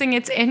using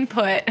its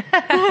input.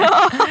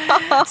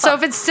 So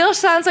if it still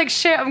sounds like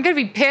shit, I'm gonna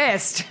be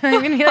pissed.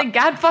 I'm gonna be like,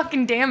 God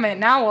fucking damn it,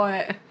 now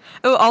what?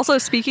 Oh, also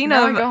speaking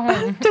of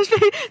the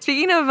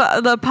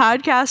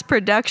podcast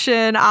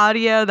production,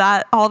 audio,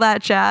 all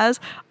that jazz.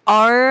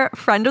 Our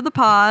friend of the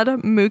pod,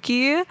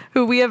 Mookie,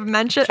 who we have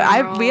mentioned,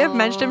 we have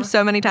mentioned him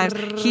so many times.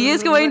 He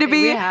is going to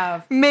be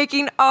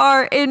making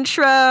our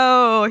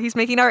intro. He's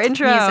making our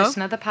intro.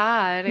 Musician of the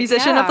pod.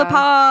 Of the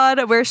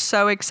pod. We're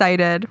so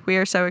excited. We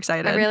are so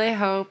excited. I really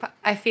hope.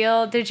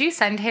 Did you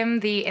send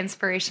him the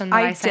inspiration that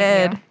I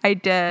sent you? I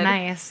did.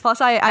 Nice. Plus,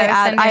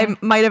 I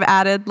might have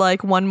added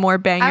like one more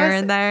banger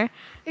in there.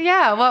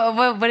 Yeah.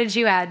 What did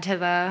you add to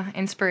the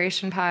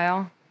inspiration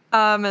pile?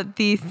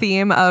 The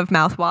theme of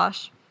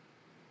mouthwash.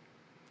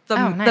 The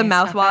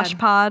mouthwash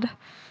pod.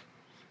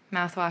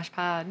 Mouthwash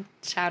pod.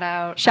 Shout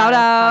out. Shout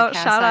out.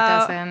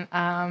 That doesn't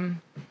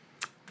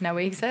know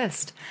we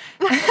exist.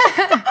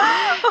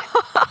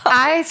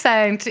 I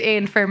sent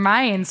in for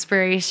my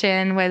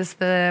inspiration was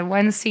the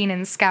one scene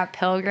in Scott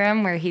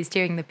Pilgrim where he's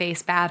doing the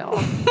bass battle,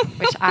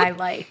 which I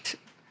liked.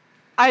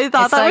 I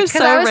thought that was so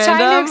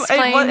random.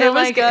 It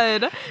was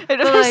good. It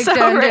was so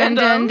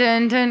random.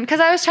 Because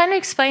I was trying to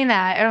explain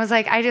that, and I was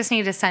like, I just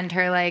need to send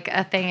her like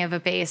a thing of a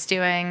bass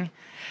doing.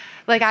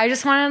 Like I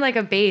just wanted like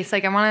a bass,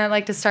 like I wanted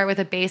like to start with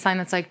a bass line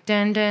that's like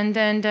dun dun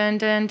dun dun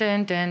dun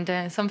dun dun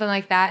dun, something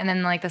like that, and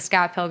then like the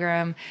Scott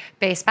Pilgrim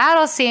bass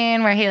battle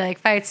scene where he like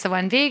fights the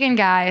one vegan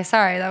guy.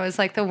 Sorry, that was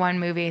like the one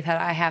movie that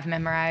I have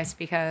memorized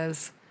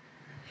because.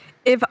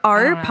 If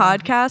our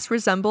podcast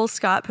resembles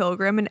Scott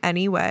Pilgrim in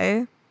any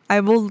way,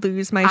 I will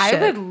lose my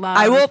shit.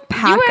 I will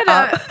pack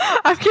up.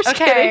 I'm just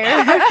kidding.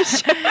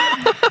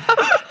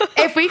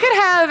 If we could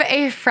have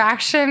a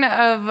fraction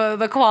of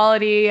the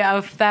quality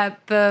of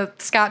the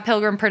Scott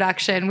Pilgrim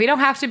production, we don't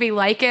have to be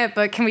like it,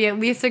 but can we at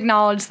least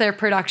acknowledge their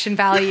production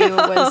value?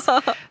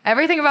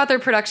 Everything about their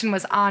production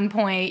was on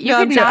point.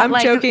 I'm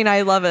joking.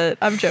 I love it.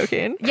 I'm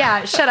joking.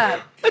 Yeah, shut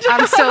up.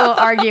 I'm still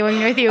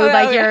arguing with you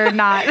like you're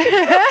not.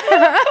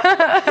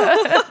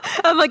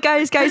 I'm like,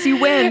 guys, you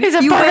win. It's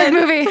a perfect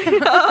movie.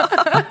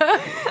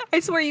 I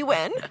swear you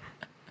win.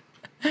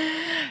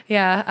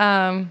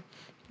 Yeah.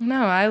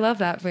 No, I love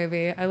that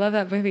movie. I love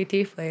that movie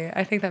deeply.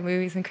 I think that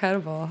movie's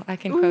incredible. I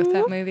can quote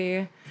that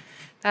movie.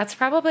 That's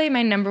probably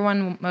my number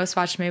one most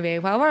watched movie.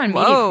 While we're on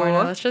media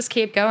corner, let's just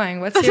keep going.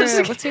 What's your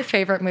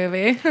favorite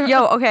movie?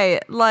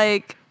 Okay,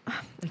 like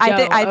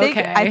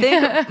I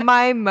think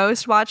my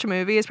most watched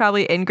movie is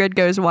probably Ingrid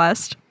Goes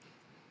West.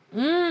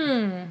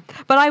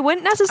 But I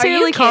wouldn't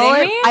necessarily call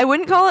it. I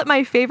wouldn't call it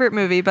my favorite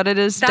movie, but it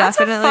is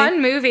definitely a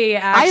fun movie.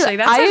 Actually,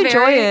 I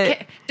enjoy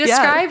it.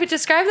 Describe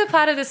the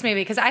plot of this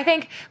movie, because I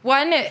think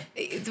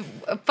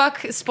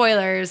fuck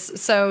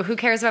spoilers. So who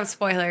cares about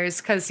spoilers?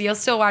 Because you'll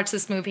still watch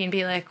this movie and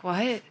be like,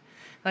 what?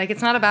 Like,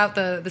 it's not about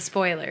the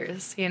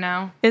spoilers, you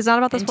know? It's not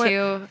about the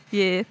spoilers.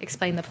 Yeah.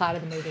 Explain the plot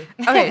of the movie.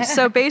 Okay,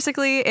 so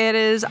basically it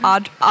is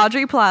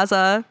Audrey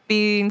Plaza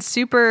being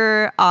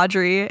super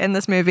Audrey in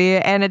this movie,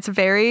 and it's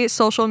very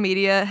social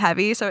media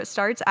heavy. So it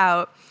starts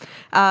out,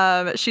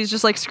 she's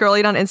just like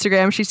scrolling on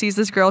Instagram. She sees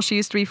this girl she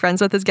used to be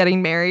friends with is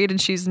getting married, and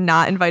she's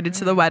not invited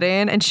to the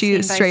wedding. And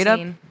she straight up...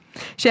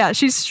 Yeah,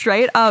 she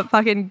straight up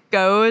fucking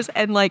goes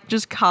and like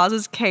just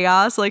causes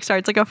chaos, like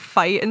starts like a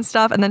fight and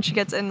stuff, and then she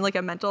gets in like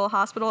a mental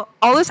hospital.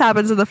 All this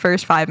happens in the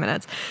first 5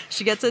 minutes.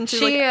 She gets into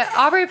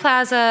Aubrey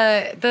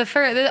Plaza.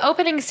 The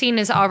opening scene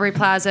is Aubrey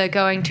Plaza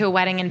going to a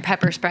wedding and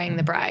pepper spraying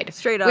the bride,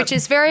 straight up, which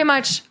is very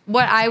much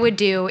what I would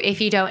do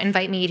if you don't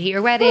invite me to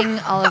your wedding.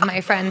 All of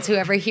my friends who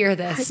ever hear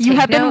this, you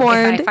have been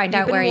warned. If I find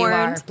out where you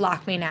are,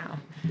 block me now.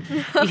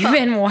 You've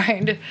been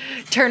warned.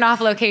 Turn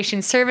off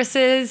location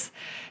services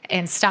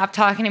and stop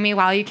talking to me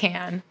while you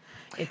can.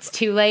 It's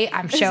too late.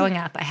 I'm showing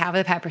up. I have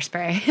the pepper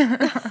spray.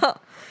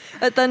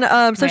 But then,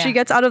 she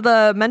gets out of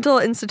the mental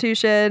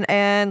institution,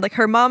 and like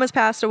her mom has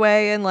passed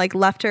away and like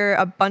left her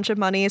a bunch of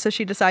money. So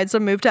she decides to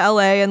move to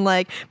LA and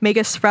like make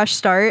a fresh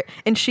start.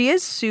 And she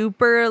is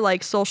super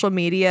like social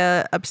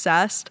media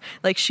obsessed.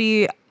 Like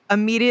she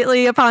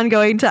immediately upon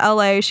going to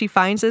LA, she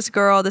finds this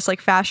girl, this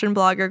like fashion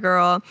blogger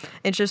girl,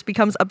 and just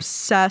becomes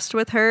obsessed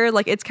with her.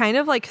 Like it's kind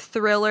of like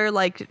thriller,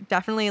 like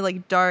definitely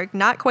like dark,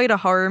 not quite a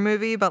horror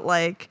movie, but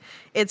like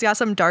it's got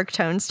some dark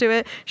tones to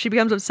it. She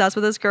becomes obsessed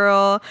with this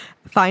girl,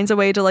 finds a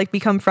way to like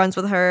become friends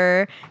with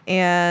her,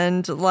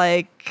 and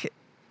like,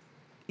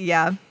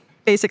 yeah,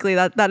 basically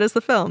that is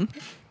the film.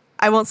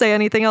 I won't say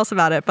anything else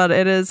about it, but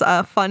it is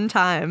a fun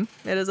time.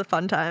 It is a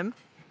fun time.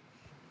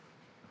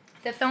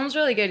 The film's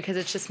really good because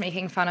it's just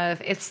making fun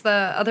of. It's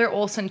the other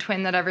Olsen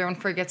twin that everyone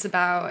forgets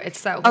about.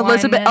 It's that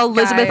Elizabeth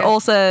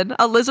Olsen.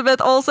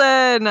 Elizabeth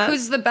Olsen.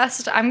 Who's the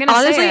best? I'm gonna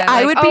honestly say it.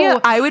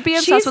 I would be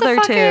obsessed with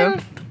her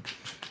too.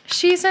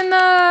 She's in the.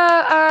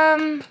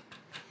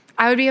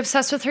 I would be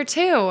obsessed with her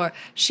too.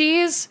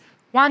 She's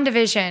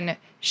WandaVision.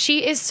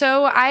 She is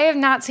so. I have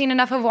not seen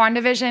enough of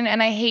WandaVision,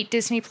 and I hate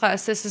Disney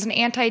Plus. This is an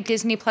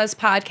anti-Disney Plus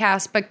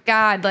podcast, but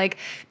God, like,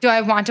 do I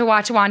want to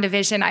watch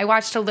WandaVision? I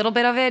watched a little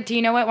bit of it. Do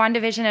you know what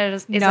WandaVision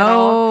is at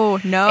all?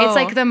 No. It's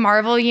like the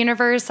Marvel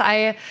universe.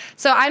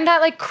 So I'm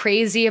not like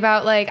crazy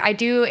about like. I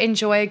do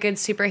enjoy a good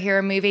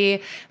superhero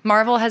movie.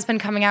 Marvel has been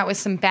coming out with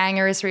some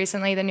bangers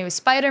recently. The new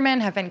Spider-Man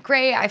have been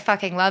great. I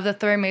fucking love the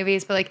Thor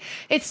movies, but like,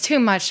 it's too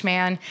much,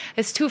 man.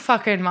 It's too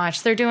fucking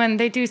much. They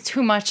do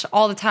too much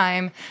all the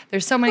time.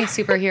 There's so many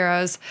superheroes.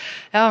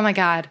 Oh my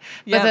God.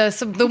 But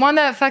the one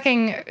that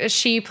fucking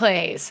she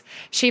plays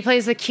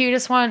the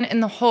cutest one in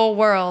the whole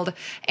world.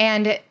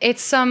 And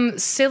it's some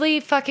silly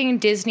fucking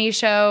Disney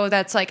show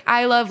that's like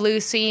I Love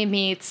Lucy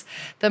meets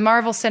the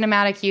Marvel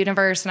Cinematic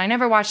Universe. And I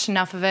never watched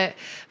enough of it,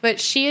 but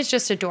she is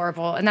just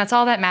adorable. And that's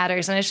all that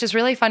matters. And it's just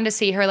really fun to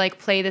see her like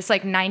play this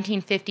like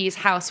 1950s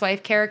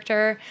housewife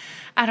character.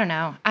 I don't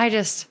know.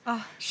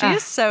 She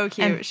is so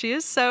cute. She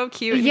is so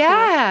cute.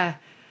 Yeah.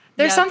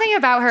 There's something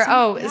about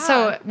her.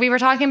 So we were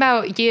talking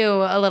about you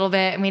a little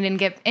bit and we didn't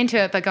get into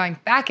it, but going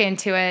back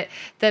into it,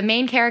 the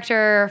main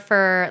character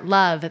for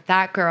Love,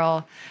 that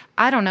girl,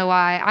 I don't know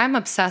why. I'm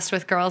obsessed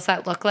with girls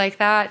that look like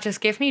that. Just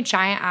give me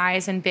giant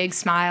eyes and big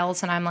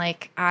smiles. And I'm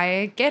like,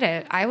 I get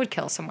it. I would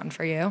kill someone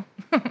for you.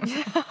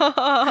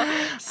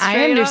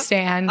 I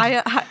understand.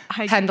 I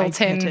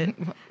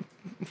Pendleton.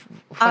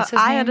 What's his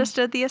name? I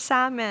understood the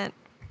assignment.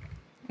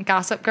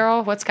 Gossip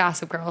Girl? What's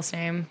Gossip Girl's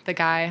name? The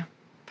guy.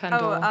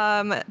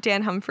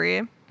 Dan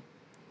Humphrey.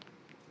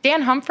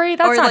 Dan Humphrey?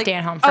 That's not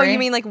Dan Humphrey. Oh, you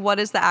mean like what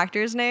is the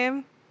actor's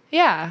name?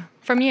 Yeah,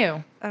 from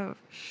You. Oh,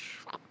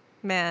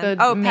 man.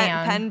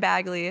 Man. Penn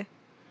Bagley.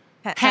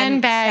 Penn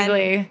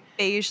Bagley.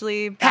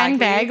 Penn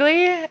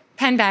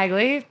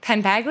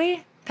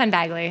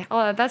Bagley.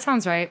 Oh, that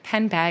sounds right.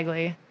 Penn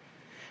Bagley. I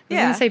was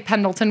going to say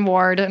Pendleton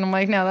Ward, and I'm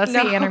like, no, that's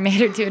the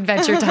animated to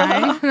Adventure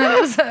Time.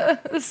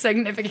 That was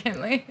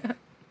significantly...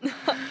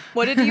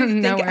 What did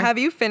you think? Have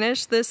you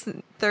finished this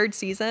third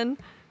season?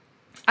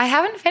 I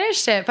haven't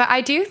finished it, but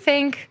I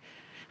think,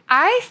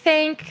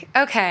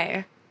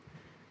 okay.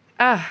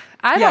 I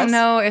don't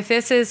know if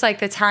this is like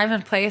the time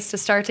and place to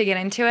start to get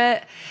into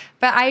it,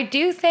 but I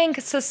do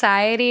think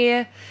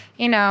society,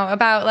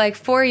 about like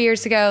 4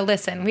 years ago,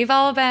 listen, we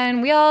all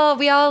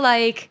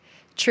like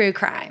true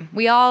crime.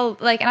 We all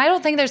like, and I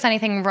don't think there's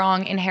anything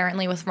wrong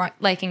inherently with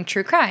liking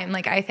true crime.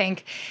 Like, I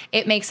think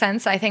it makes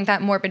sense. I think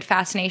that morbid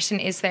fascination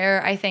is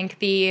there. I think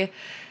the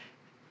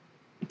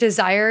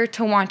desire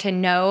to want to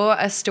know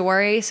a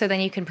story so then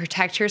you can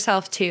protect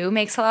yourself too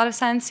makes a lot of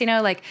sense,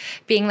 like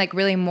being like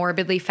really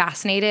morbidly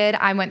fascinated.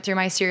 I went through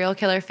my serial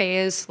killer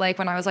phase like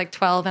when I was like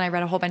 12 and I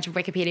read a whole bunch of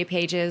Wikipedia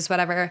pages,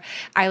 whatever.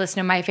 I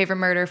listened to My Favorite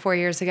Murder 4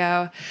 years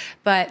ago.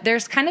 But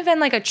there's kind of been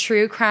like a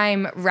true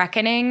crime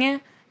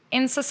reckoning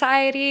in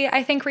society,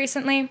 I think,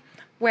 recently,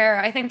 where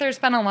I think there's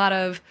been a lot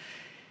of,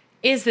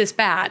 is this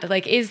bad?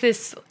 Like, is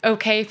this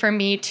okay for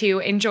me to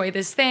enjoy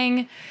this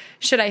thing?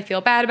 Should I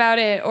feel bad about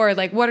it? Or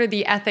like, what are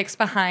the ethics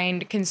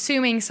behind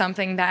consuming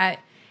something that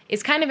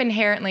is kind of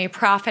inherently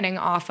profiting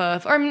off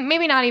of, or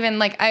maybe not even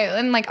like,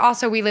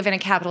 also we live in a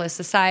capitalist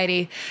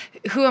society.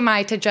 Who am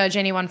I to judge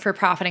anyone for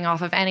profiting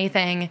off of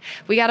anything?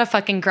 We gotta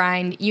fucking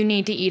grind. You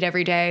need to eat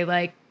every day.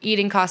 Like,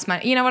 eating costs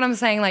money. You know what I'm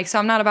saying? Like, so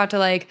I'm not about to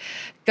like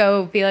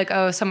go be like,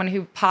 oh, someone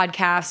who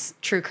podcasts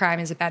true crime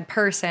is a bad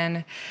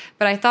person.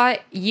 But I thought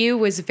You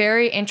was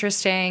very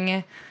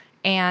interesting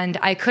And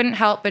I couldn't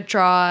help but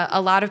draw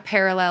a lot of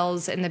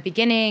parallels in the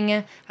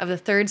beginning of the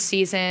third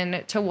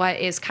season to what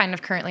is kind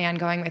of currently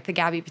ongoing with the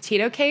Gabby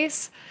Petito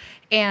case.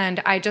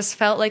 And I just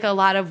felt like a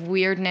lot of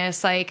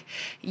weirdness, like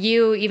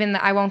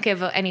I won't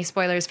give any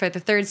spoilers for the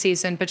third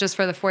season, but just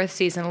for the fourth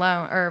season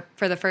alone, or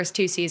for the first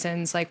two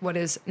seasons, like what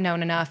is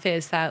known enough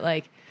is that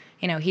like,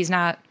 he's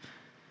not,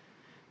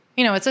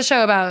 it's a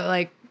show about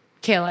like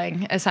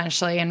killing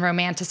essentially and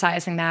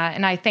romanticizing that.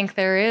 And I think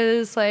there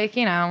is like,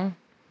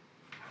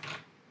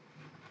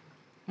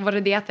 what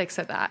are the ethics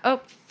of that? Oh,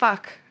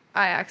 fuck.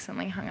 I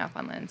accidentally hung up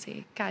on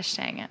Lindsay. Gosh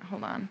dang it.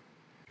 Hold on.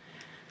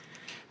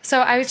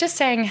 So I was just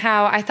saying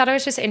how I thought it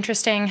was just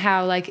interesting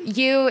how like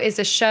You is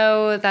a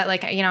show that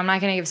like, I'm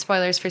not going to give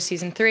spoilers for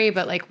season 3,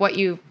 but like what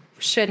you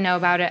should know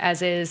about it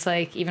as is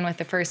like, even with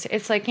the first,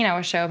 it's like,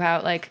 a show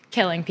about like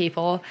killing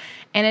people.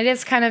 And it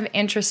is kind of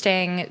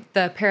interesting,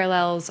 the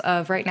parallels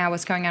of right now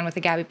what's going on with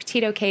the Gabby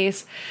Petito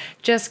case,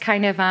 just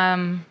kind of,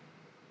 I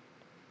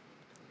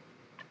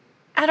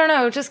don't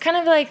know, just kind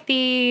of like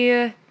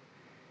the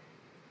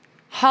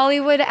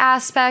Hollywood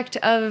aspect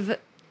of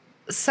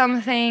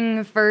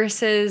something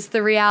versus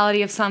the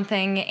reality of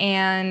something.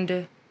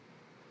 And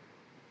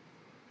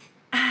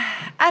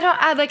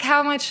I like,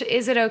 how much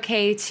is it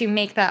okay to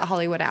make that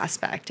Hollywood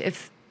aspect?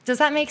 Does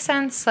that make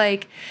sense?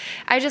 Like,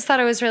 I just thought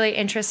it was really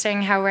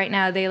interesting how right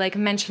now they like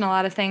mention a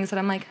lot of things that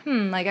I'm like,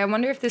 like, I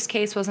wonder if this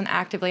case wasn't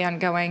actively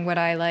ongoing, would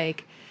I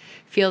like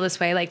feel this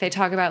way? Like they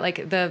talk about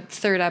like the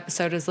third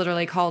episode is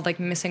literally called like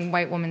Missing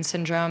White Woman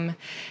Syndrome.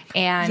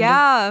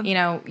 And,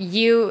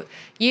 you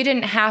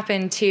didn't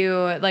happen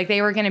to like,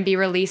 they were going to be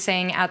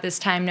releasing at this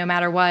time no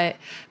matter what.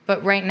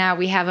 But right now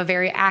we have a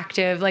very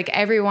active, like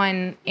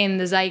everyone in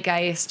the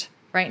zeitgeist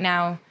right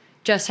now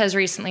just has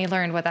recently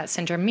learned what that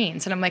syndrome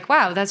means. And I'm like,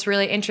 wow, that's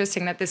really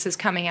interesting that this is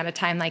coming at a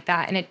time like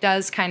that. And it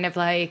does kind of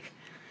like,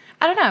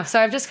 I don't know. So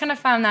I've just kind of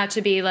found that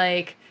to be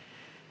like,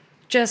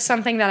 just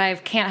something that I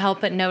can't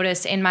help but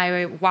notice in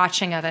my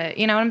watching of it.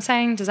 You know what I'm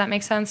saying? Does that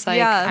make sense? Like,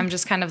 yeah. I'm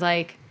just kind of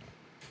like,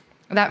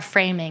 that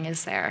framing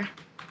is there.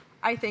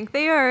 I think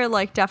they are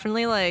like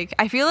definitely like,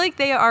 I feel like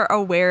they are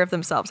aware of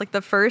themselves. Like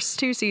the first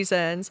two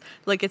seasons,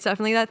 like it's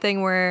definitely that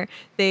thing where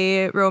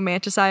they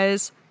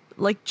romanticize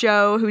like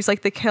Joe, who's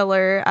like the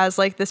killer, as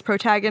like this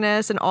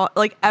protagonist, and all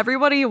like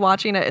everybody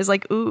watching it is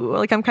like, ooh,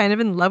 like I'm kind of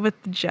in love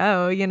with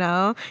Joe,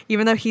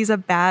 even though he's a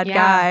bad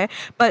guy.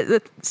 But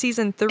with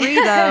season 3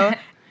 though,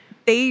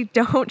 they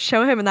don't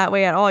show him in that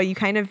way at all. You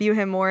kind of view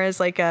him more as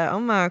like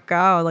oh my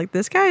God, like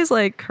this guy's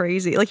like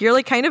crazy. Like you're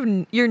like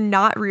you're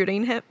not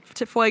rooting him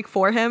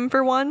for him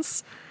for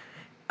once.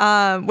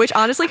 Which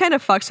honestly kind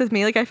of fucks with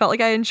me. Like I felt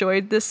like I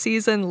enjoyed this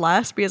season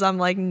less because I'm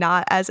like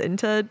not as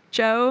into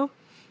Joe.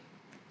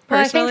 Well,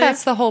 I think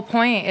that's the whole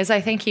point, is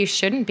I think you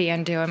shouldn't be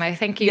into him. I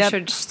think you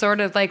should sort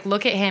of like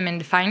look at him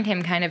and find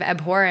him kind of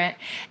abhorrent.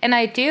 And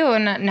I do,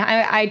 and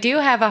I do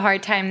have a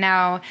hard time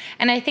now.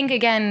 And I think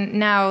again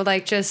now,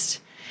 like just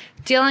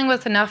dealing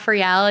with enough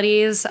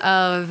realities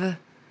of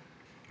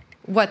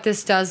what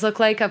this does look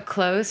like up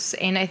close.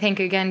 And I think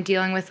again,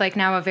 dealing with like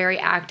now a very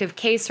active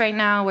case right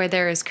now where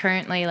there is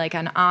currently like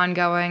an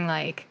ongoing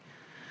like,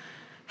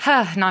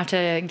 not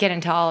to get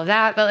into all of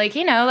that, but like,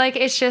 like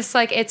it's just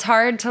like, it's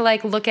hard to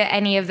like look at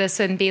any of this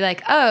and be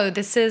like, oh,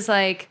 this is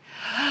like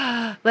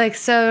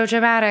so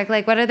dramatic.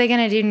 Like, what are they going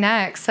to do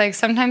next? Like,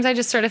 sometimes I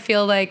just sort of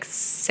feel like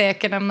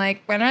sick and I'm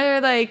like, when are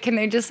they like, can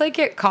they just like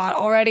get caught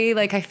already?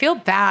 Like, I feel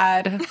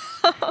bad.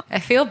 I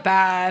feel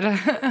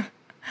bad.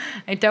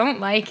 I don't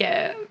like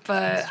it,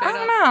 but I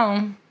don't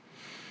know.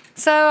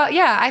 So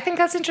yeah, I think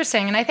that's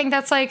interesting. And I think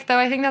that's like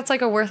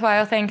a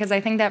worthwhile thing, because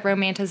I think that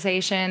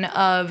romanticization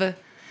of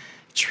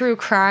true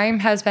crime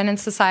has been in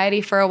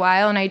society for a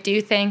while. And I do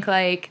think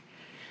like,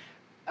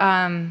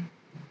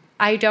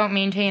 I don't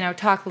mean to,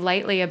 talk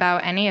lightly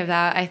about any of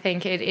that. I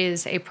think it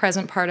is a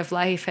present part of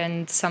life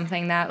and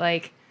something that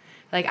like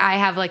I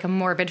have like a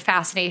morbid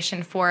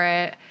fascination for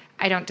it.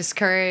 I don't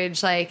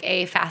discourage like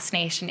a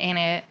fascination in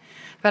it,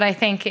 but I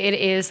think it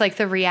is like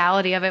the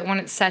reality of it when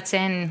it sets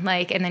in,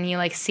 like, and then you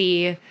like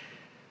see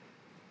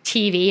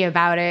TV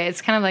about it.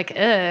 It's kind of like,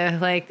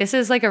 ugh, like this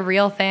is like a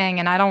real thing.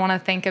 And I don't want to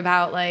think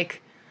about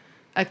like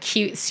a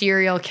cute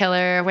serial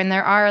killer when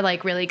there are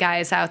like really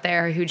guys out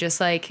there who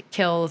just like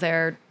kill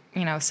their,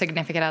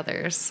 significant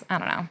others. I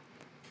don't know.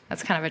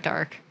 That's kind of a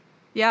dark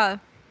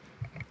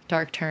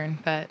turn,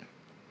 but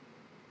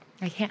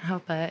I can't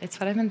help it. It's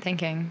what I've been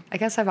thinking. I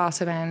guess I've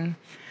also been,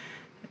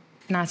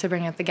 not to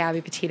bring up the Gabby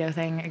Petito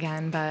thing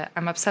again, but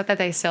I'm upset that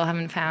they still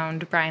haven't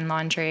found Brian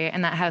Laundrie,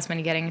 and that has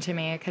been getting to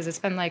me because it's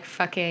been like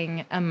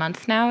fucking a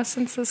month now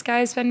since this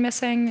guy's been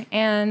missing,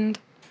 and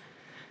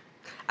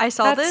I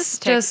saw this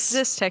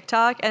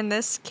TikTok, and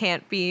this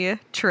can't be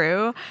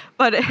true,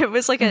 but it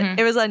was like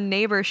it was a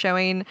neighbor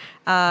showing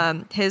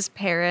his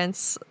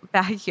parents'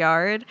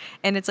 backyard,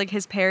 and it's like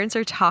his parents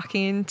are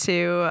talking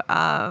to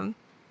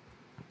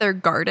their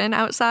garden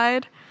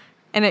outside,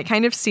 and it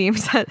kind of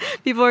seems that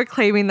people are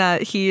claiming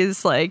that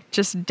he's like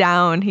just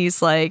down.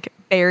 He's like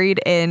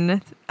buried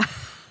in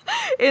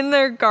in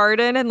their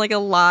garden and like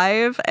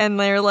alive, and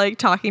they're like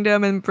talking to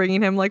him and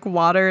bringing him like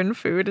water and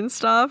food and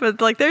stuff.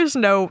 It's like there's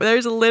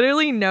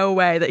literally no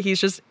way that he's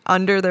just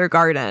under their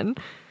garden.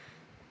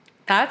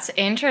 That's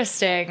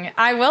interesting.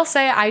 I will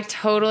say I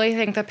totally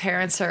think the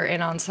parents are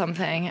in on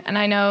something. And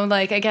I know,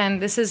 like, again,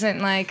 this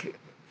isn't like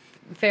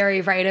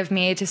very right of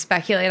me to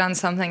speculate on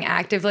something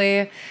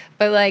actively,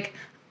 but like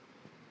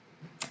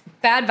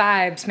bad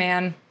vibes,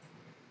 man.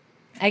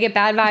 I get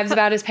bad vibes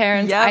about his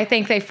parents. Yep. I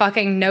think they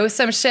fucking know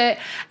some shit.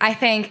 I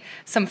think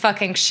some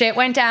fucking shit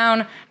went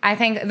down. I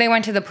think they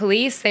went to the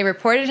police. They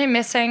reported him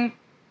missing.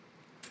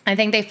 I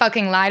think they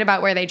fucking lied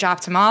about where they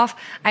dropped him off.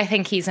 I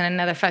think he's in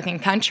another fucking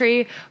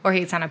country, or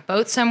he's on a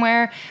boat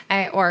somewhere,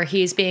 or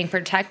he's being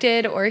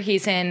protected, or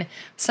he's in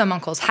some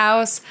uncle's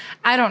house.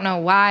 I don't know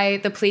why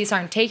the police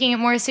aren't taking it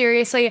more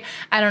seriously.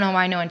 I don't know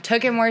why no one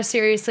took it more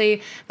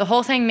seriously. The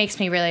whole thing makes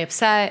me really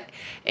upset.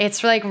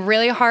 It's like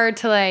really hard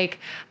to like,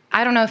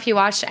 I don't know if you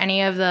watched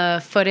any of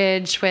the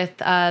footage with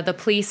the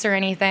police or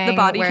anything, the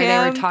body where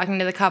cam? they were talking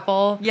to the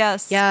couple.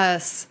 Yes.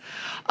 Yes.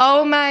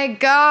 Oh my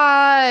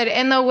God.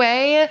 And the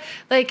way,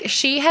 like,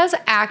 she has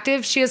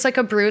like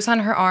a bruise on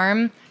her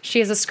arm. She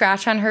has a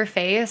scratch on her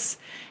face.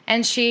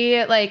 And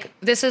she, like,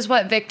 this is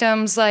what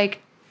victims, like,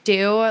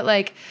 do.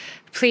 Like,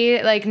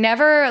 please, like,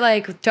 never,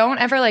 like, don't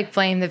ever, like,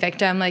 blame the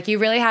victim. Like, you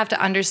really have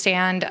to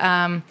understand,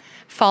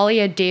 folie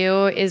à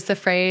deux is the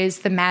phrase,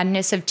 the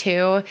madness of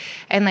two.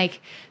 And, like,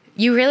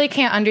 you really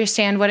can't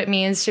understand what it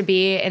means to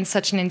be in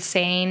such an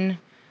insane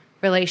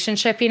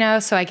relationship, you know?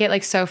 So I get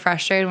like so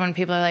frustrated when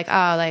people are like,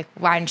 oh, like,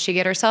 why didn't she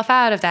get herself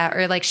out of that?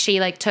 Or like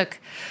she like took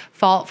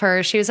fault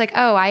for, she was like,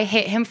 oh, I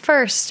hit him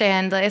first.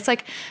 And it's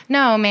like,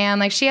 no, man,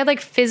 like she had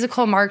like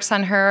physical marks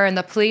on her, and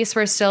the police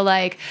were still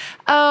like,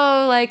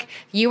 oh, like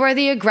you are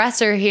the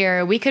aggressor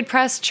here. We could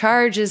press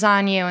charges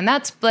on you. And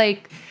that's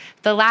like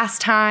the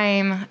last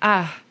time,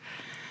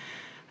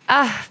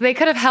 they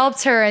could have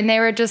helped her, and they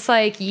were just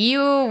like, you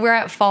were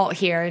at fault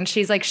here. And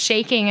she's like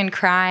shaking and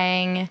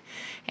crying.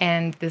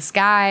 And this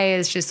guy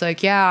is just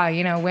like, yeah,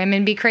 you know,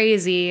 women be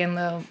crazy. And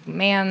the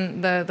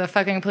man, the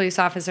fucking police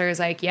officer is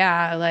like,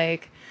 yeah,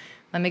 like,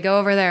 let me go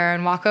over there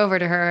and walk over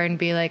to her and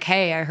be like,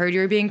 hey, I heard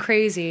you were being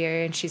crazy.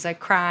 And she's like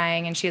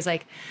crying, and she has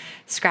like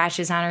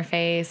scratches on her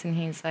face. And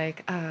he's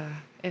like,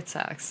 it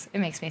sucks. It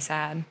makes me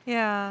sad.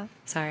 Yeah.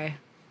 Sorry.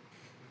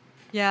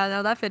 Yeah,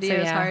 no, that video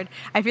is hard.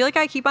 I feel like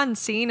I keep on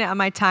seeing it on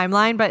my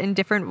timeline, but in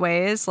different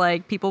ways.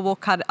 Like people will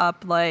cut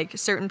up like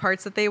certain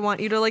parts that they want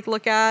you to like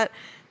look at.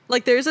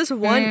 Like there's this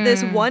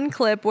one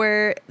clip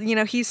where, you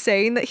know, he's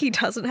saying that he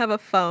doesn't have a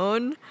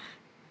phone,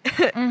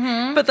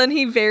 but then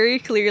he very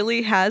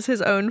clearly has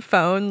his own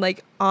phone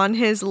like on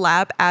his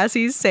lap as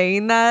he's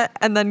saying that.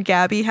 And then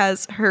Gabby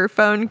has her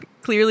phone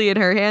clearly in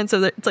her hand.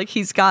 So that it's like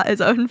he's got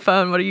his own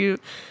phone.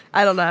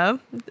 I don't know.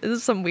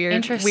 There's some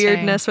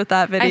weirdness with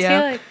that video. I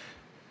feel like,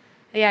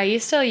 yeah, you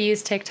still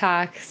use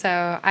TikTok.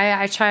 So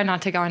I try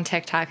not to go on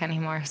TikTok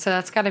anymore. So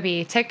that's got to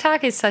be,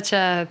 TikTok is such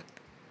a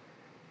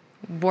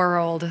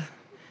world.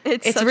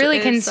 It's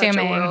really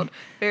consuming.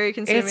 Very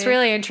consuming. It's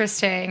really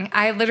interesting.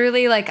 I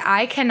literally like,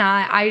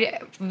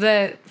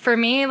 for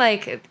me,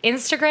 like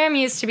Instagram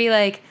used to be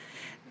like,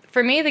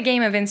 for me, the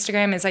game of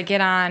Instagram is I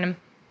get on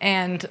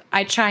and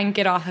I try and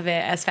get off of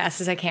it as fast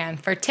as I can.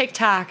 For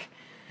TikTok,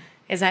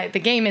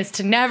 the game is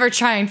to never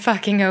try and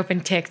fucking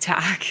open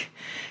TikTok.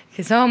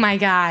 Because, oh my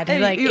God,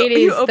 and like you, it is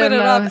you open the it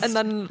most... up and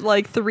then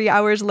like 3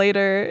 hours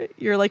later,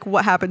 you're like,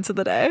 what happened to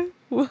the day?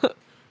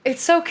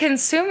 It's so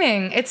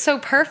consuming. It's so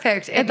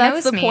perfect. And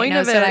that's the point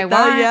of it. What I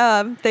want.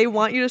 Yeah, they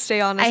want you to stay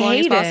on as long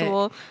as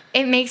possible.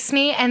 It makes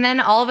me, and then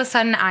all of a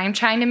sudden I'm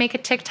trying to make a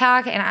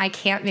TikTok and I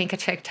can't make a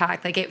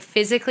TikTok. Like it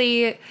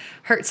physically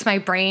hurts my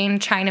brain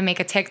trying to make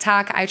a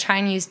TikTok. I try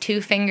and use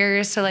 2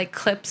 fingers to like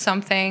clip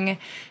something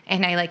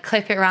and I like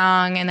clip it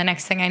wrong. And the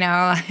next thing I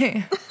know,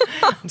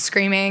 I'm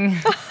screaming.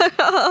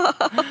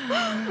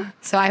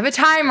 So I have a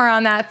timer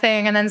on that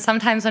thing. And then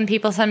sometimes when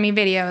people send me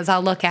videos,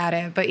 I'll look at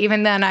it. But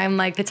even then I'm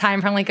like, the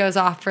timer only goes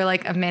off for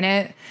like a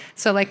minute.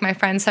 So like my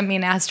friend sent me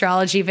an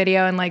astrology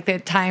video and like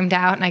it timed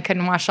out and I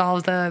couldn't watch all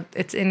of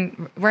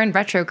we're in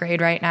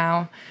retrograde right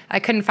now. I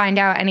couldn't find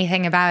out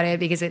anything about it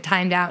because it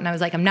timed out and I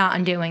was like, I'm not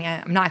undoing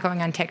it. I'm not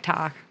going on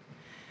TikTok.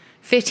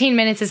 15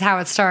 minutes is how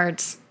it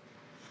starts.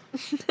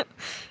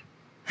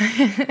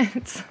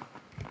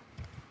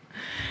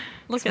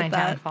 Look at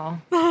that.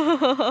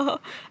 Downfall.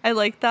 I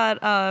like that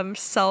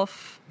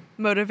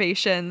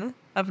self-motivation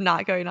of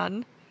not going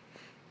on.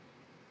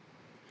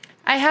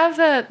 I have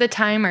the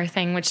timer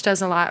thing, which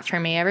does a lot for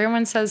me.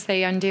 Everyone says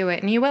they undo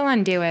it, and you will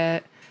undo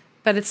it.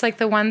 But it's like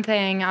the one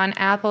thing on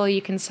Apple,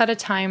 you can set a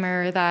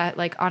timer that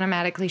like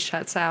automatically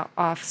shuts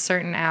off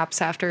certain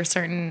apps after a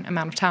certain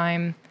amount of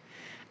time.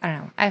 I don't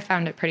know. I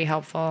found it pretty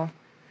helpful.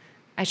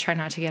 I try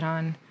not to get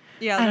on.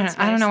 Yeah,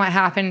 I don't know what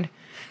happened.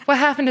 What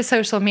happened to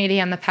social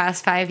media in the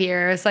past 5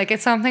 years? Like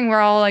it's something we're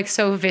all like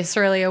so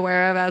viscerally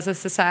aware of as a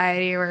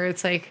society, where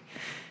it's like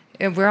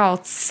we're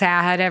all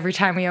sad every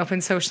time we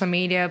open social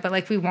media, but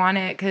like we want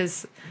it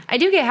because I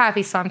do get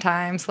happy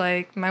sometimes.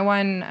 Like my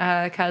one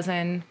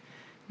cousin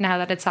now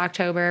that it's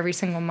October, every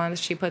single month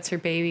she puts her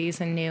babies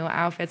in new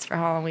outfits for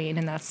Halloween,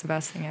 and that's the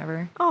best thing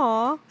ever.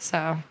 Aw.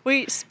 So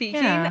Wait,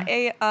 speaking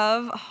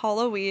of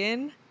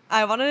Halloween,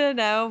 I wanted to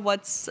know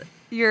what's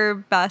your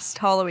best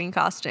Halloween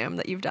costume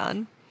that you've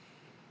done?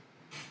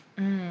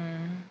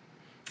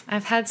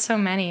 I've had so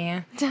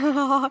many. You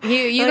Like,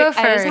 go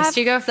first.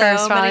 You go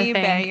first. So while many I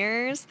think.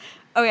 bangers.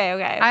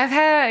 Okay. I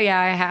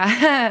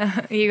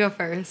have. You go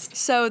first.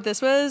 So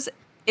this was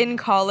in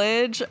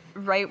college,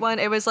 right when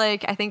it was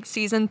like, I think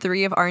season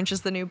 3 of Orange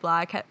is the New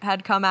Black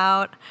had come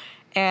out.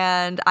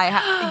 And I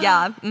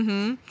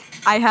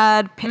I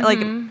had like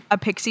a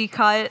pixie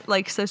cut,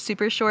 like so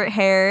super short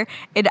hair,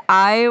 and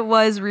I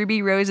was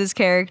Ruby Rose's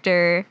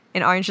character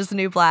in Orange is the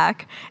New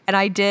Black. And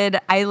I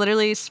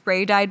literally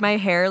spray dyed my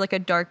hair like a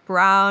dark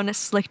brown,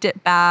 slicked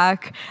it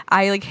back.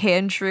 I like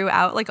hand drew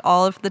out like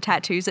all of the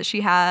tattoos that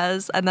she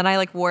has, and then I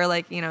like wore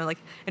like, you know, like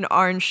an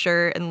orange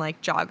shirt and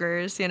like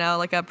joggers, you know,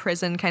 like a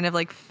prison kind of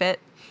like fit.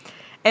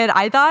 And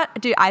I thought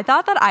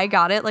that I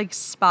got it like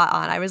spot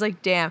on. I was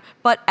like, damn.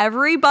 But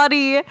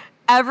everybody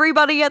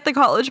at the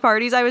college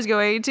parties I was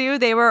going to,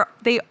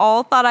 they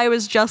all thought I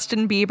was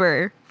Justin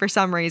Bieber for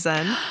some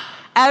reason.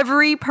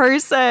 Every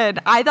person.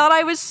 I thought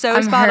I was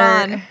so spot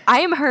on. I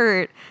am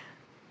hurt.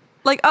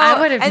 Like, oh, I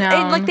would have known.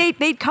 And like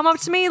they'd come up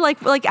to me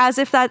like as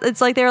if that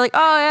it's like they were like,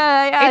 oh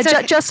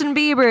yeah, Justin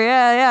Bieber,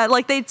 yeah.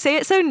 Like they'd say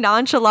it so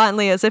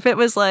nonchalantly as if it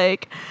was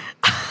like.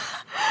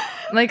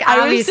 Like,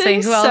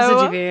 obviously, who else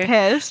would you be?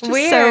 Pissed.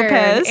 Weird. So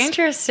pissed.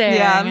 Interesting.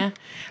 Yeah.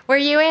 Were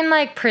you in,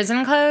 like,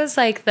 prison clothes,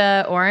 like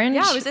the orange?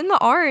 Yeah, I was in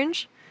the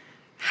orange.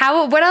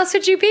 What else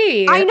would you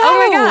be? I know.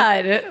 Oh, my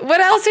God.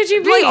 What else would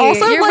you be? Like,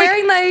 also, you're like,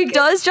 wearing, like...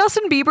 Does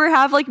Justin Bieber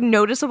have, like,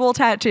 noticeable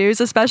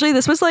tattoos? Especially,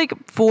 this was, like,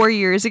 4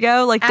 years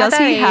ago. Like, does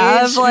he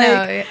have,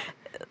 like...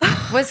 No.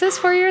 Was this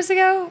 4 years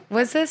ago?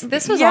 Was this?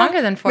 This was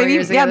longer than 4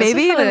 years ago. Yeah, this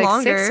maybe was even like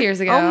longer. 6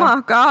 years ago. Oh,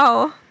 my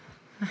God.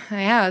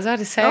 Yeah, I was about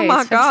to say. Oh my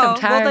it's been God. some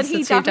time Well, then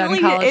he since we've done definitely,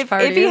 college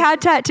parties. if he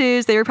had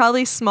tattoos, they were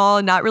probably small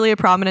and not really a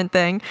prominent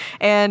thing.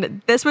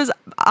 And this was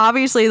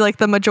obviously like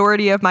the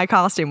majority of my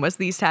costume was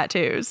these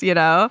tattoos, you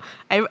know?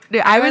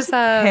 I was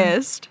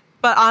pissed.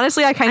 But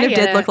honestly, I kind of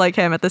did look like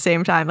him at the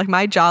same time. Like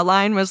my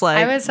jawline was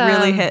like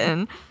really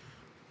hitting.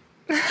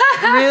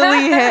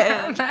 Really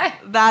hitting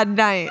that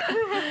night.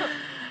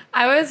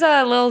 I was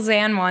a Lil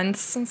Xan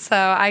once, so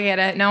I get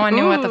it. No one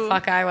knew what the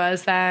fuck I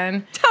was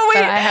then. Oh,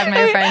 wait, but I had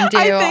my friend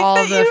do all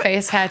the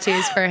face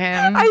tattoos for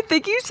him. I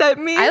think you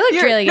sent me. I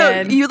looked really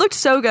good. You looked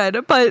so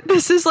good, but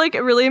this is like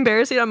really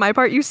embarrassing on my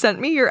part. You sent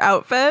me your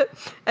outfit,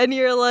 and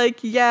you're like,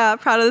 "Yeah,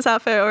 proud of this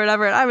outfit" or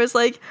whatever. And I was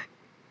like,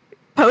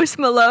 Post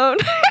Malone.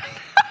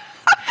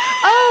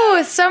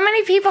 Oh, so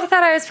many people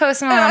thought I was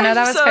Post Malone. No,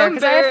 that was so fair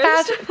because I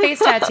had face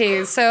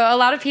tattoos. So a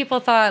lot of people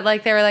thought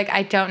like they were like,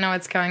 I don't know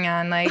what's going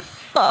on. Like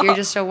you're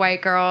just a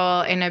white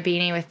girl in a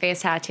beanie with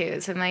face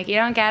tattoos. I'm like, you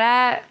don't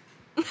get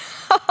it.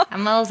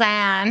 I'm Lil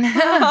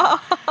Xan.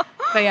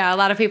 But yeah, a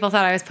lot of people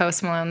thought I was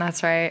Post Malone.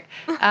 That's right.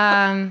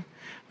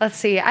 Let's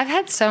see. I've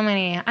had so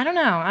many. I don't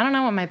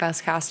know what my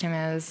best costume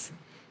is.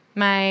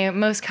 My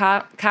most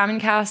common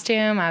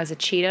costume, I was a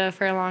cheetah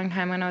for a long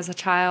time when I was a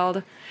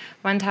child.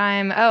 One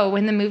time,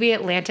 when the movie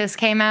Atlantis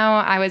came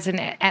out, I was an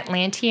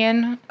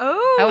Atlantean.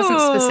 Oh. I wasn't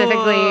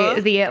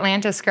specifically the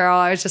Atlantis girl.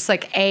 I was just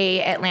like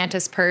a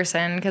Atlantis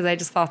person because I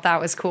just thought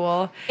that was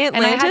cool.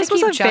 Atlantis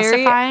was a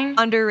very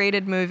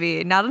underrated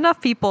movie. Not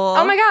enough people.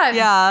 Oh my God.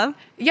 Yeah.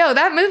 Yo,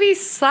 that movie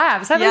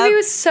slaps. That movie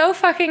was so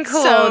fucking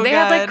cool. So they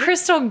had like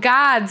crystal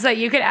gods that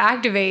you could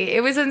activate.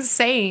 It was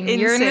insane.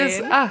 You're in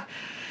this...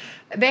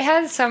 They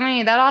had so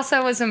many. That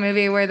also was a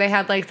movie where they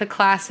had like the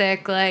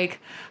classic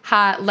like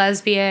hot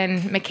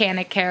lesbian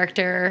mechanic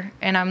character,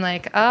 and I'm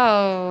like,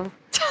 oh,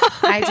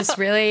 I just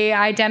really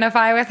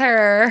identify with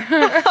her.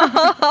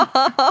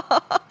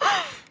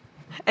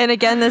 And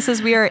again,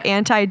 we are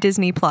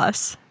anti-Disney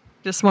Plus.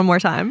 Just one more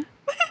time.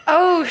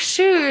 Oh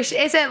shoot,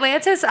 is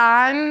Atlantis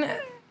on?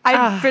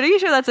 I'm pretty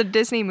sure that's a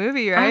Disney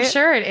movie, right? I'm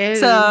sure it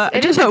is. So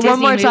it just is one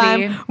more movie.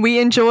 time. We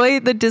enjoy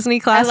the Disney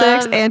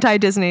classics,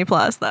 anti-Disney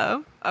Plus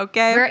though.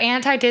 Okay. We're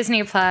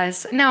anti-Disney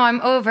Plus. No,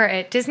 I'm over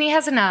it. Disney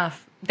has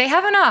enough. They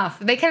have enough.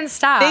 They can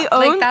stop. They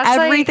own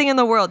everything in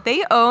the world.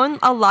 They own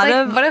a lot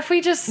of what if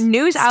we just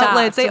news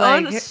outlets? They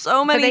own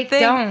so many things. They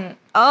don't.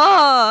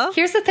 Oh.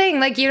 Here's the thing.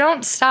 Like, you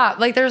don't stop.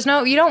 Like,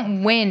 you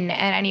don't win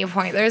at any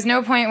point. There's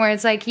no point where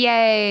it's like,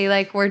 yay,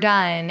 like, we're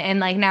done. And,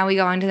 like, now we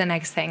go on to the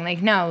next thing.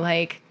 Like, no,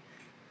 like,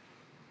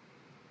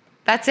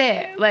 that's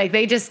it. Like,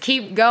 they just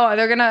keep going.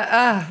 They're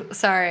gonna,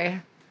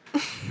 sorry.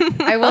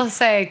 I will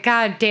say,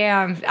 god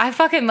damn, I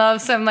fucking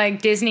love some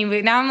like Disney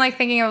movie. Now I'm like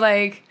thinking of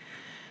like,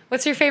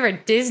 what's your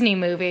favorite Disney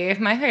movie?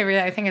 My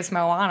favorite, I think, is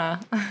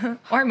Moana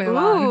or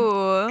Mulan.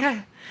 Ooh.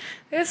 God,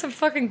 there's some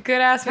fucking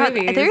good ass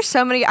movies. There's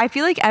so many. I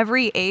feel like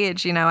every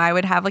age, I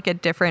would have like a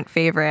different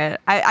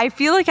favorite. I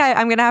feel like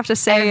I'm gonna have to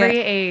say every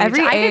age. I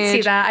could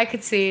see that. I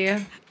could see.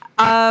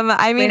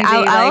 I mean, Lindsay,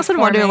 Alice in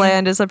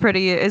Wonderland is a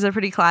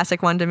pretty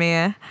classic one to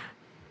me.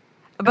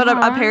 But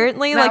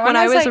apparently, like when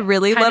I was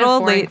really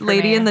little,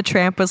 Lady and the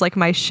Tramp was like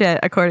my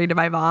shit, according to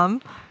my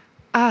mom.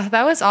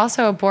 That was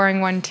also a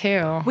boring one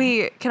too.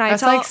 Wait, can I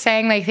That's tell? like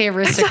saying like the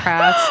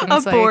aristocrats. And A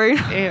it's boring.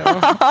 Like, ew.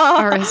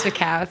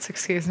 Aristocats,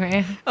 excuse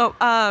me. Oh,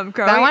 growing.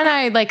 That one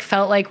I like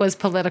felt like was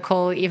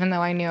political, even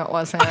though I knew it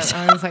wasn't.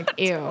 I was like,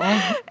 ew.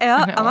 Yeah,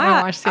 I don't want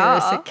to watch the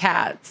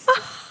Aristocats.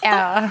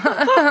 Yeah.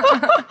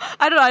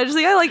 I don't know. I just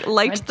think I like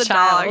liked the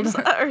child. dogs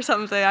or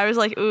something. I was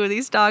like, ooh,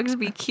 these dogs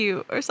be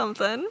cute or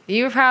something.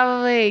 You were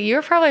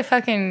probably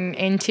fucking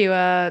into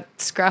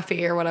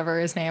Scruffy or whatever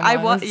his name was. I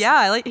was,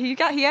 yeah. Like he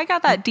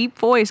got that deep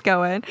voice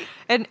going,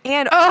 and he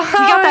got Oh,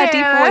 that yeah,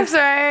 deep voice. that's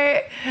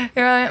right.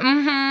 You're like,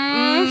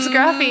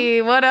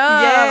 Scruffy, what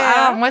up?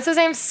 Yeah. What's his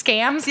name?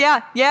 Scams?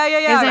 Yeah. His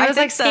name I was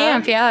like think so.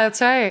 Scamp. Yeah, that's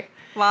right.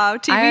 Wow,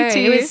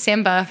 TBT. It was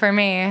Simba for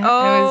me. Oh.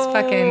 It was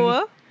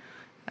fucking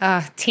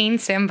Teen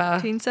Simba.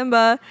 Teen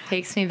Simba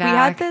Takes me back. We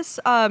had this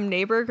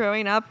neighbor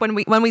growing up when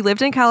we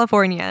lived in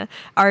California.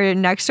 Our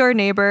next door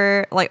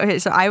neighbor, like, okay,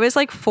 so I was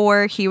like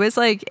 4. He was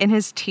like in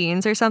his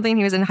teens or something.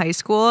 He was in high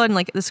school, and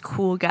like this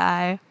cool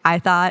guy. I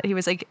thought he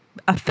was like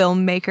a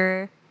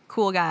filmmaker,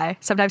 cool guy.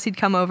 Sometimes he'd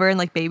come over and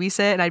like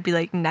babysit, and I'd be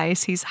like,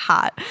 nice, he's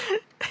hot.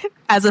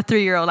 As a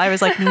 3-year-old, I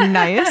was like,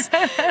 nice.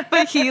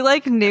 But he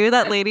like knew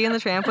that Lady and the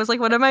Tramp was like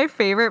one of my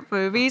favorite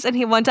movies, and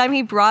one time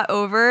he brought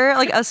over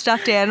like a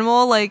stuffed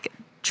animal, like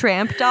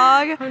tramp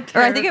dog,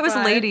 or I think it was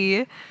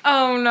Lady.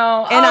 Oh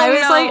no! And I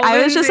was like,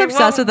 I was just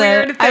obsessed with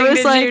it. I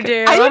was like,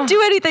 I didn't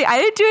do anything. I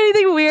didn't do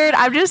anything weird.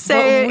 I'm just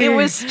saying it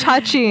was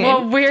touching.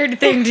 What weird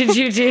thing did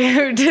you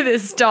do to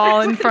this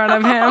doll in front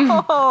of him?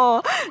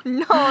 Oh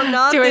no,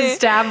 nothing. To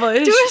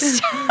establish.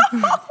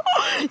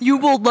 You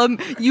will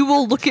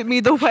look at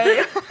me the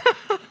way.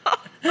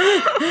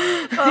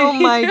 Oh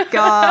my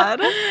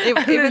god! It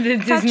was the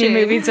Disney touching.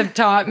 movies have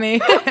taught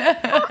me.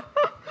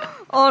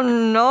 Oh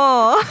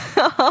no.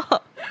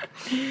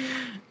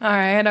 All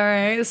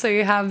right. So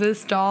you have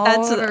this doll.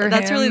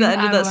 That's really the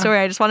end of that story.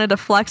 I just wanted to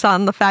flex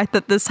on the fact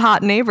that this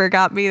hot neighbor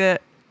got me the,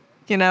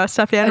 a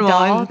stuffed animal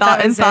and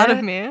thought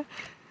of me.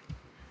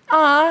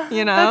 Aw,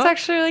 you know, that's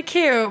actually really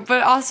cute,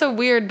 but also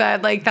weird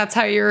that like that's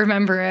how you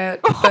remember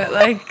it. But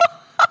like,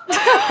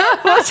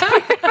 what's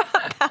weird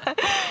about that?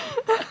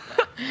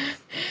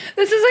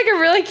 This is like a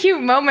really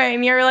cute moment,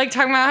 and you're like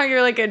talking about how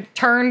you're like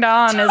turned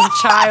on as a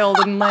child,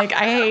 and like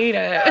I hate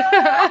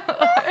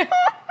it.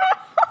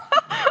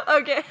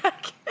 Okay.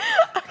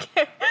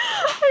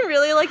 I'm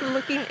really like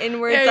looking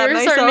inwards Yeah, at you're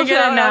myself starting to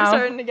get it now. I'm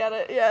starting to get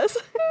it. Yes.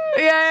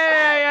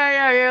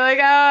 Yeah. You're like,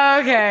 oh,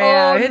 okay.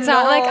 Oh, It's no.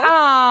 not like,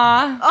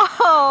 ah.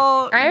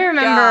 Oh. I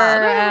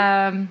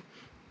remember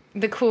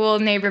the cool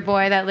neighbor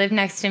boy that lived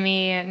next to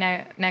me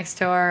next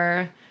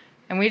door,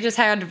 and we just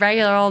had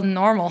regular old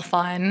normal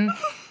fun.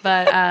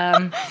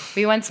 But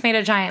we once made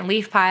a giant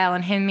leaf pile,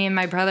 and me and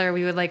my brother,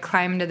 we would like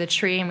climb into the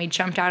tree, and we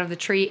jumped out of the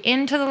tree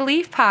into the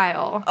leaf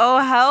pile. Oh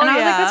hell and yeah! I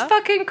was like, that's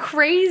fucking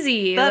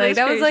crazy. That like is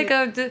that crazy.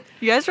 was like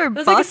you guys were it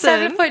was like a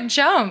bussin'. 7-foot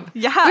jump.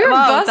 Yeah, we were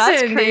wow, bussin',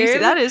 that's crazy.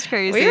 dude. That is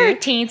crazy. We were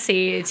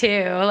teensy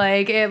too.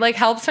 Like it like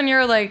helps when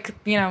you're like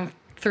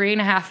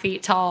 3.5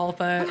 feet tall,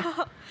 but.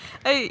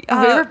 Hey, we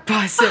were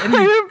bussin'.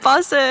 We were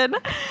bussin'.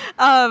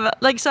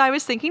 Like, so I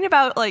was thinking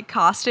about like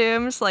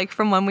costumes, like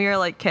from when we were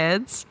like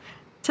kids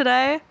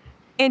today.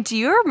 And do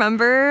you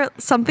remember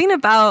something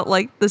about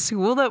like the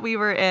school that we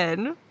were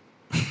in?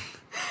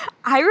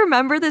 I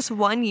remember this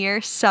one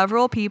year,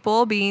 several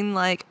people being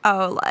like,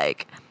 oh,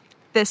 like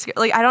this,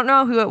 like, I don't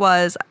know who it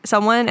was.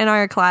 Someone in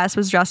our class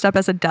was dressed up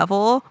as a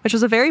devil, which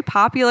was a very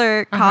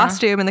popular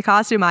costume in the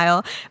costume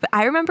aisle. But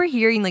I remember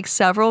hearing like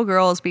several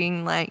girls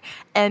being like,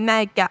 oh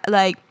my God,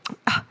 like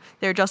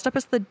they're dressed up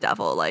as the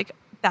devil. Like,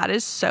 that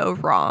is so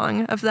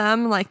wrong of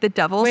them. Like, the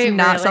devil's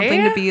not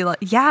something to be like,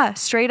 yeah,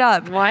 straight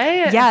up. What?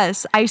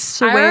 Yes, I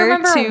swear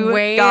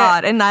to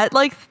God. And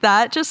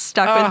that just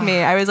stuck with me.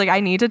 I was like,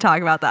 I need to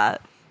talk about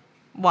that.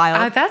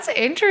 Wild. That's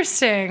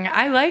interesting.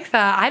 I like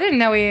that. I didn't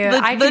know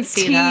I could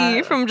see that.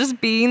 The tea from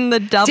just being the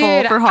devil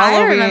Dude, for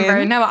Halloween. I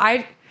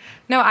remember.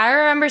 I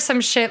remember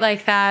some shit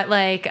like that.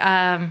 Like,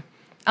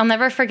 I'll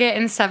never forget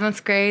in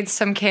 7th grade,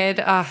 some kid.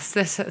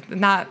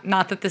 Not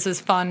that this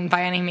is fun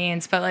by any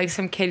means, but like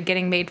some kid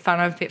getting made fun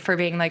of for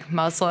being like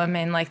Muslim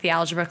in like the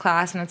algebra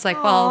class, and it's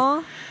like,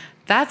 well,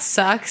 that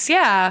sucks.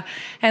 Yeah.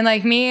 And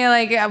like me,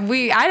 like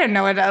I didn't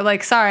know it.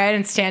 Like, sorry, I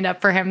didn't stand up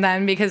for him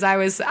then because I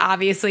was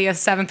obviously a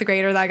 7th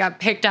grader that got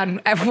picked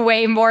on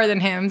way more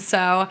than him.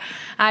 So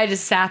I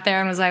just sat there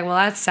and was like, well,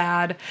 that's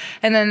sad.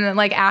 And then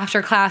like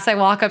after class, I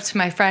walk up to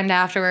my friend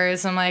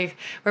afterwards. And I'm like,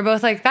 we're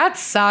both like, that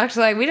sucked.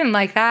 Like, we didn't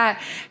like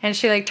that. And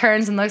she like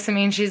turns and looks at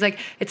me and she's like,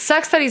 it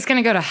sucks that he's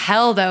going to go to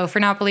hell though for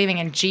not believing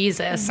in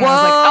Jesus. And I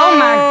was like, oh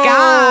my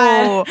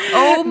God.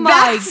 Oh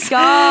my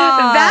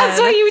God. That's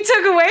what you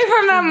took away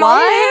from that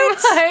moment.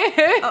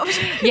 Yeah. Oh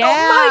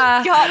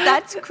my God,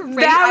 that's crazy.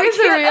 That was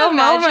a real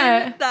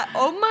moment.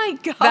 Oh my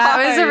God.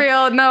 That was a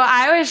real, no,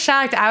 I was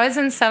shocked. I was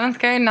in 7th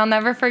grade and I'll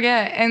never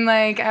forget. And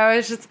like, I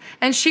was just,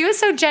 and she was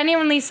so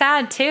genuinely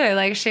sad too.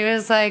 Like, she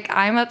was like,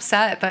 I'm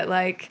upset, but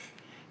like,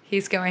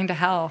 he's going to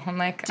hell. I'm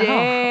like,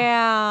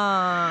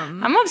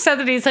 damn. I'm upset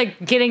that he's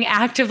like getting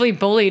actively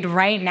bullied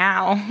right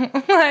now.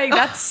 Like,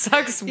 that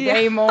sucks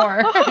way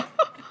more.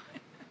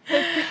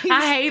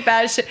 I hate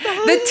that shit.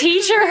 The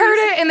teacher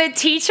heard it and the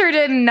teacher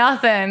did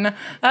nothing.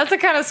 That's the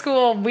kind of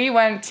school we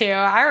went to.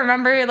 I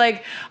remember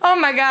like, oh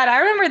my God, I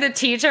remember the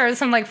teacher,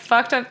 some like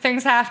fucked up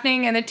things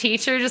happening and the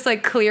teacher just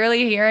like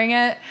clearly hearing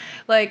it,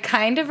 like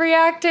kind of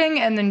reacting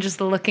and then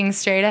just looking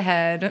straight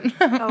ahead.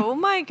 Oh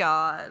my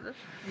God.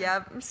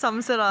 Yep,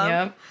 sums it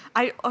up.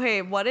 Yep.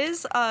 Okay, what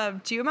is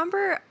do you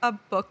remember a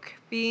book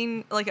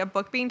being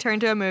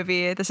turned to a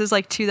movie? This is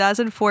like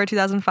 2004,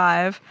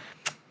 2005.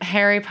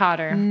 Harry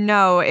Potter.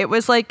 No, it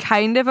was like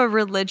kind of a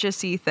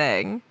religious-y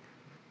thing.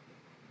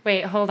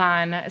 Wait, hold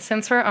on.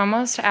 Since we're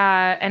almost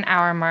at an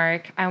hour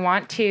mark, I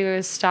want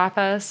to stop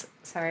us.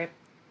 Sorry.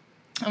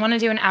 I want to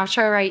do an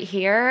outro right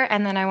here,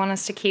 and then I want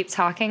us to keep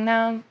talking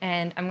though,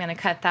 and I'm going to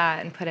cut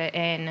that and put it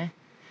in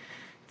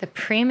the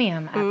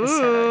premium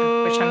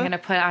episode, which I'm going to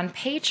put on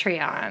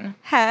Patreon.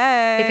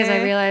 Hey. Because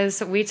I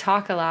realized we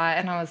talk a lot,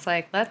 and I was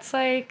like, let's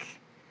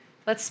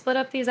split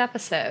up these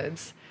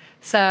episodes.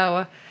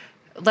 So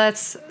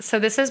this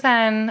has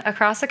been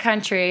Across the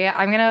Country.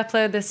 I'm going to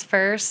upload this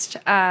first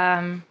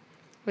hour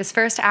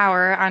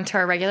onto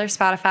our regular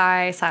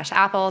Spotify /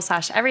 Apple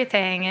 /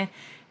 everything.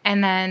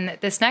 And then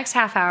this next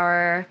half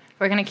hour,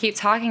 we're going to keep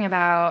talking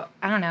about,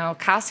 I don't know,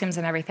 costumes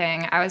and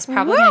everything. I was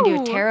probably going to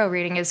do a tarot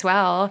reading as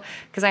well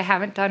because I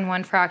haven't done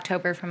one for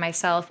October for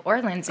myself or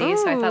Lindsay.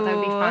 So I thought that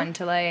would be fun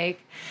to like,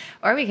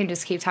 or we can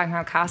just keep talking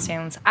about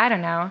costumes. I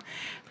don't know.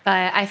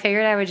 But I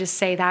figured I would just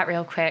say that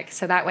real quick.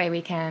 So that way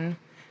we can,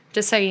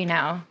 just so you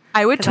know.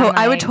 I would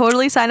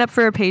totally sign up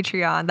for a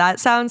Patreon. That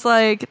sounds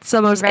like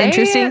some most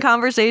interesting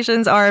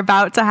conversations are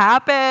about to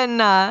happen.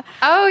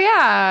 Oh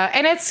yeah,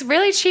 and it's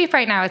really cheap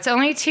right now. It's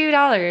only $2.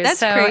 That's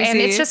crazy.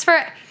 And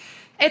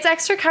it's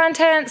extra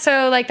content.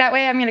 So like that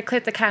way, I'm gonna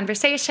clip the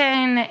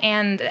conversation,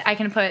 and I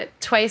can put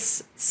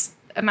twice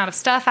amount of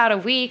stuff out a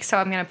week. So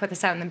I'm gonna put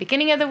this out in the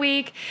beginning of the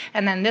week,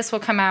 and then this will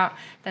come out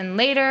then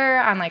later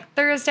on like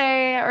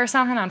Thursday or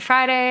something on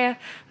Friday.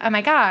 Oh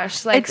my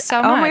gosh, like it's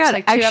so much. Oh my God,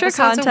 like 2 extra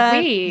episodes content. A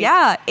week.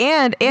 Yeah,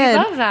 and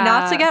love that.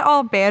 Not to get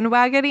all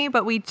bandwagony,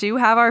 but we do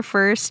have our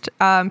first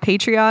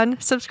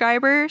Patreon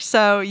subscriber,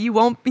 so you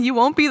won't be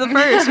the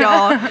first,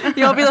 y'all.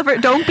 You won't be the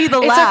first. Don't be the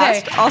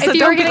last. Okay. Also, if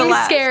don't you're be the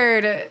last.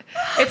 Scared,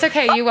 it's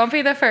okay. You won't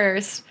be the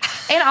first.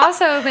 And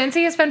also,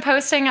 Lindsay has been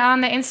posting on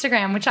the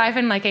Instagram, which I've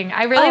been liking.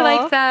 I really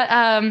like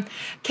that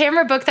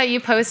camera book that you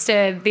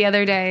posted the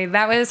other day.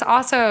 That was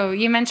also,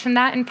 you mentioned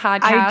that in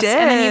podcast. I did.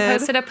 And then you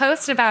posted a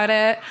post about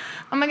it.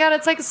 Oh my God,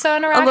 it's like so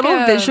interactive. A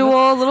little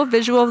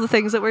visual of the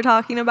things that we're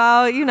talking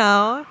about, you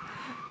know.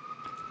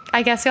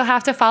 I guess you'll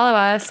have to follow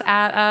us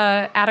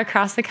at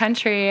Across the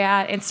Country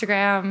at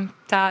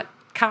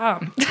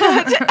Instagram.com.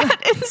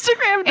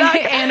 Instagram.com.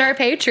 And our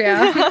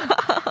Patreon.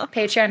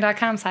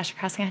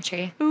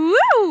 Patreon.com/acrossthecountry.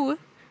 Woo!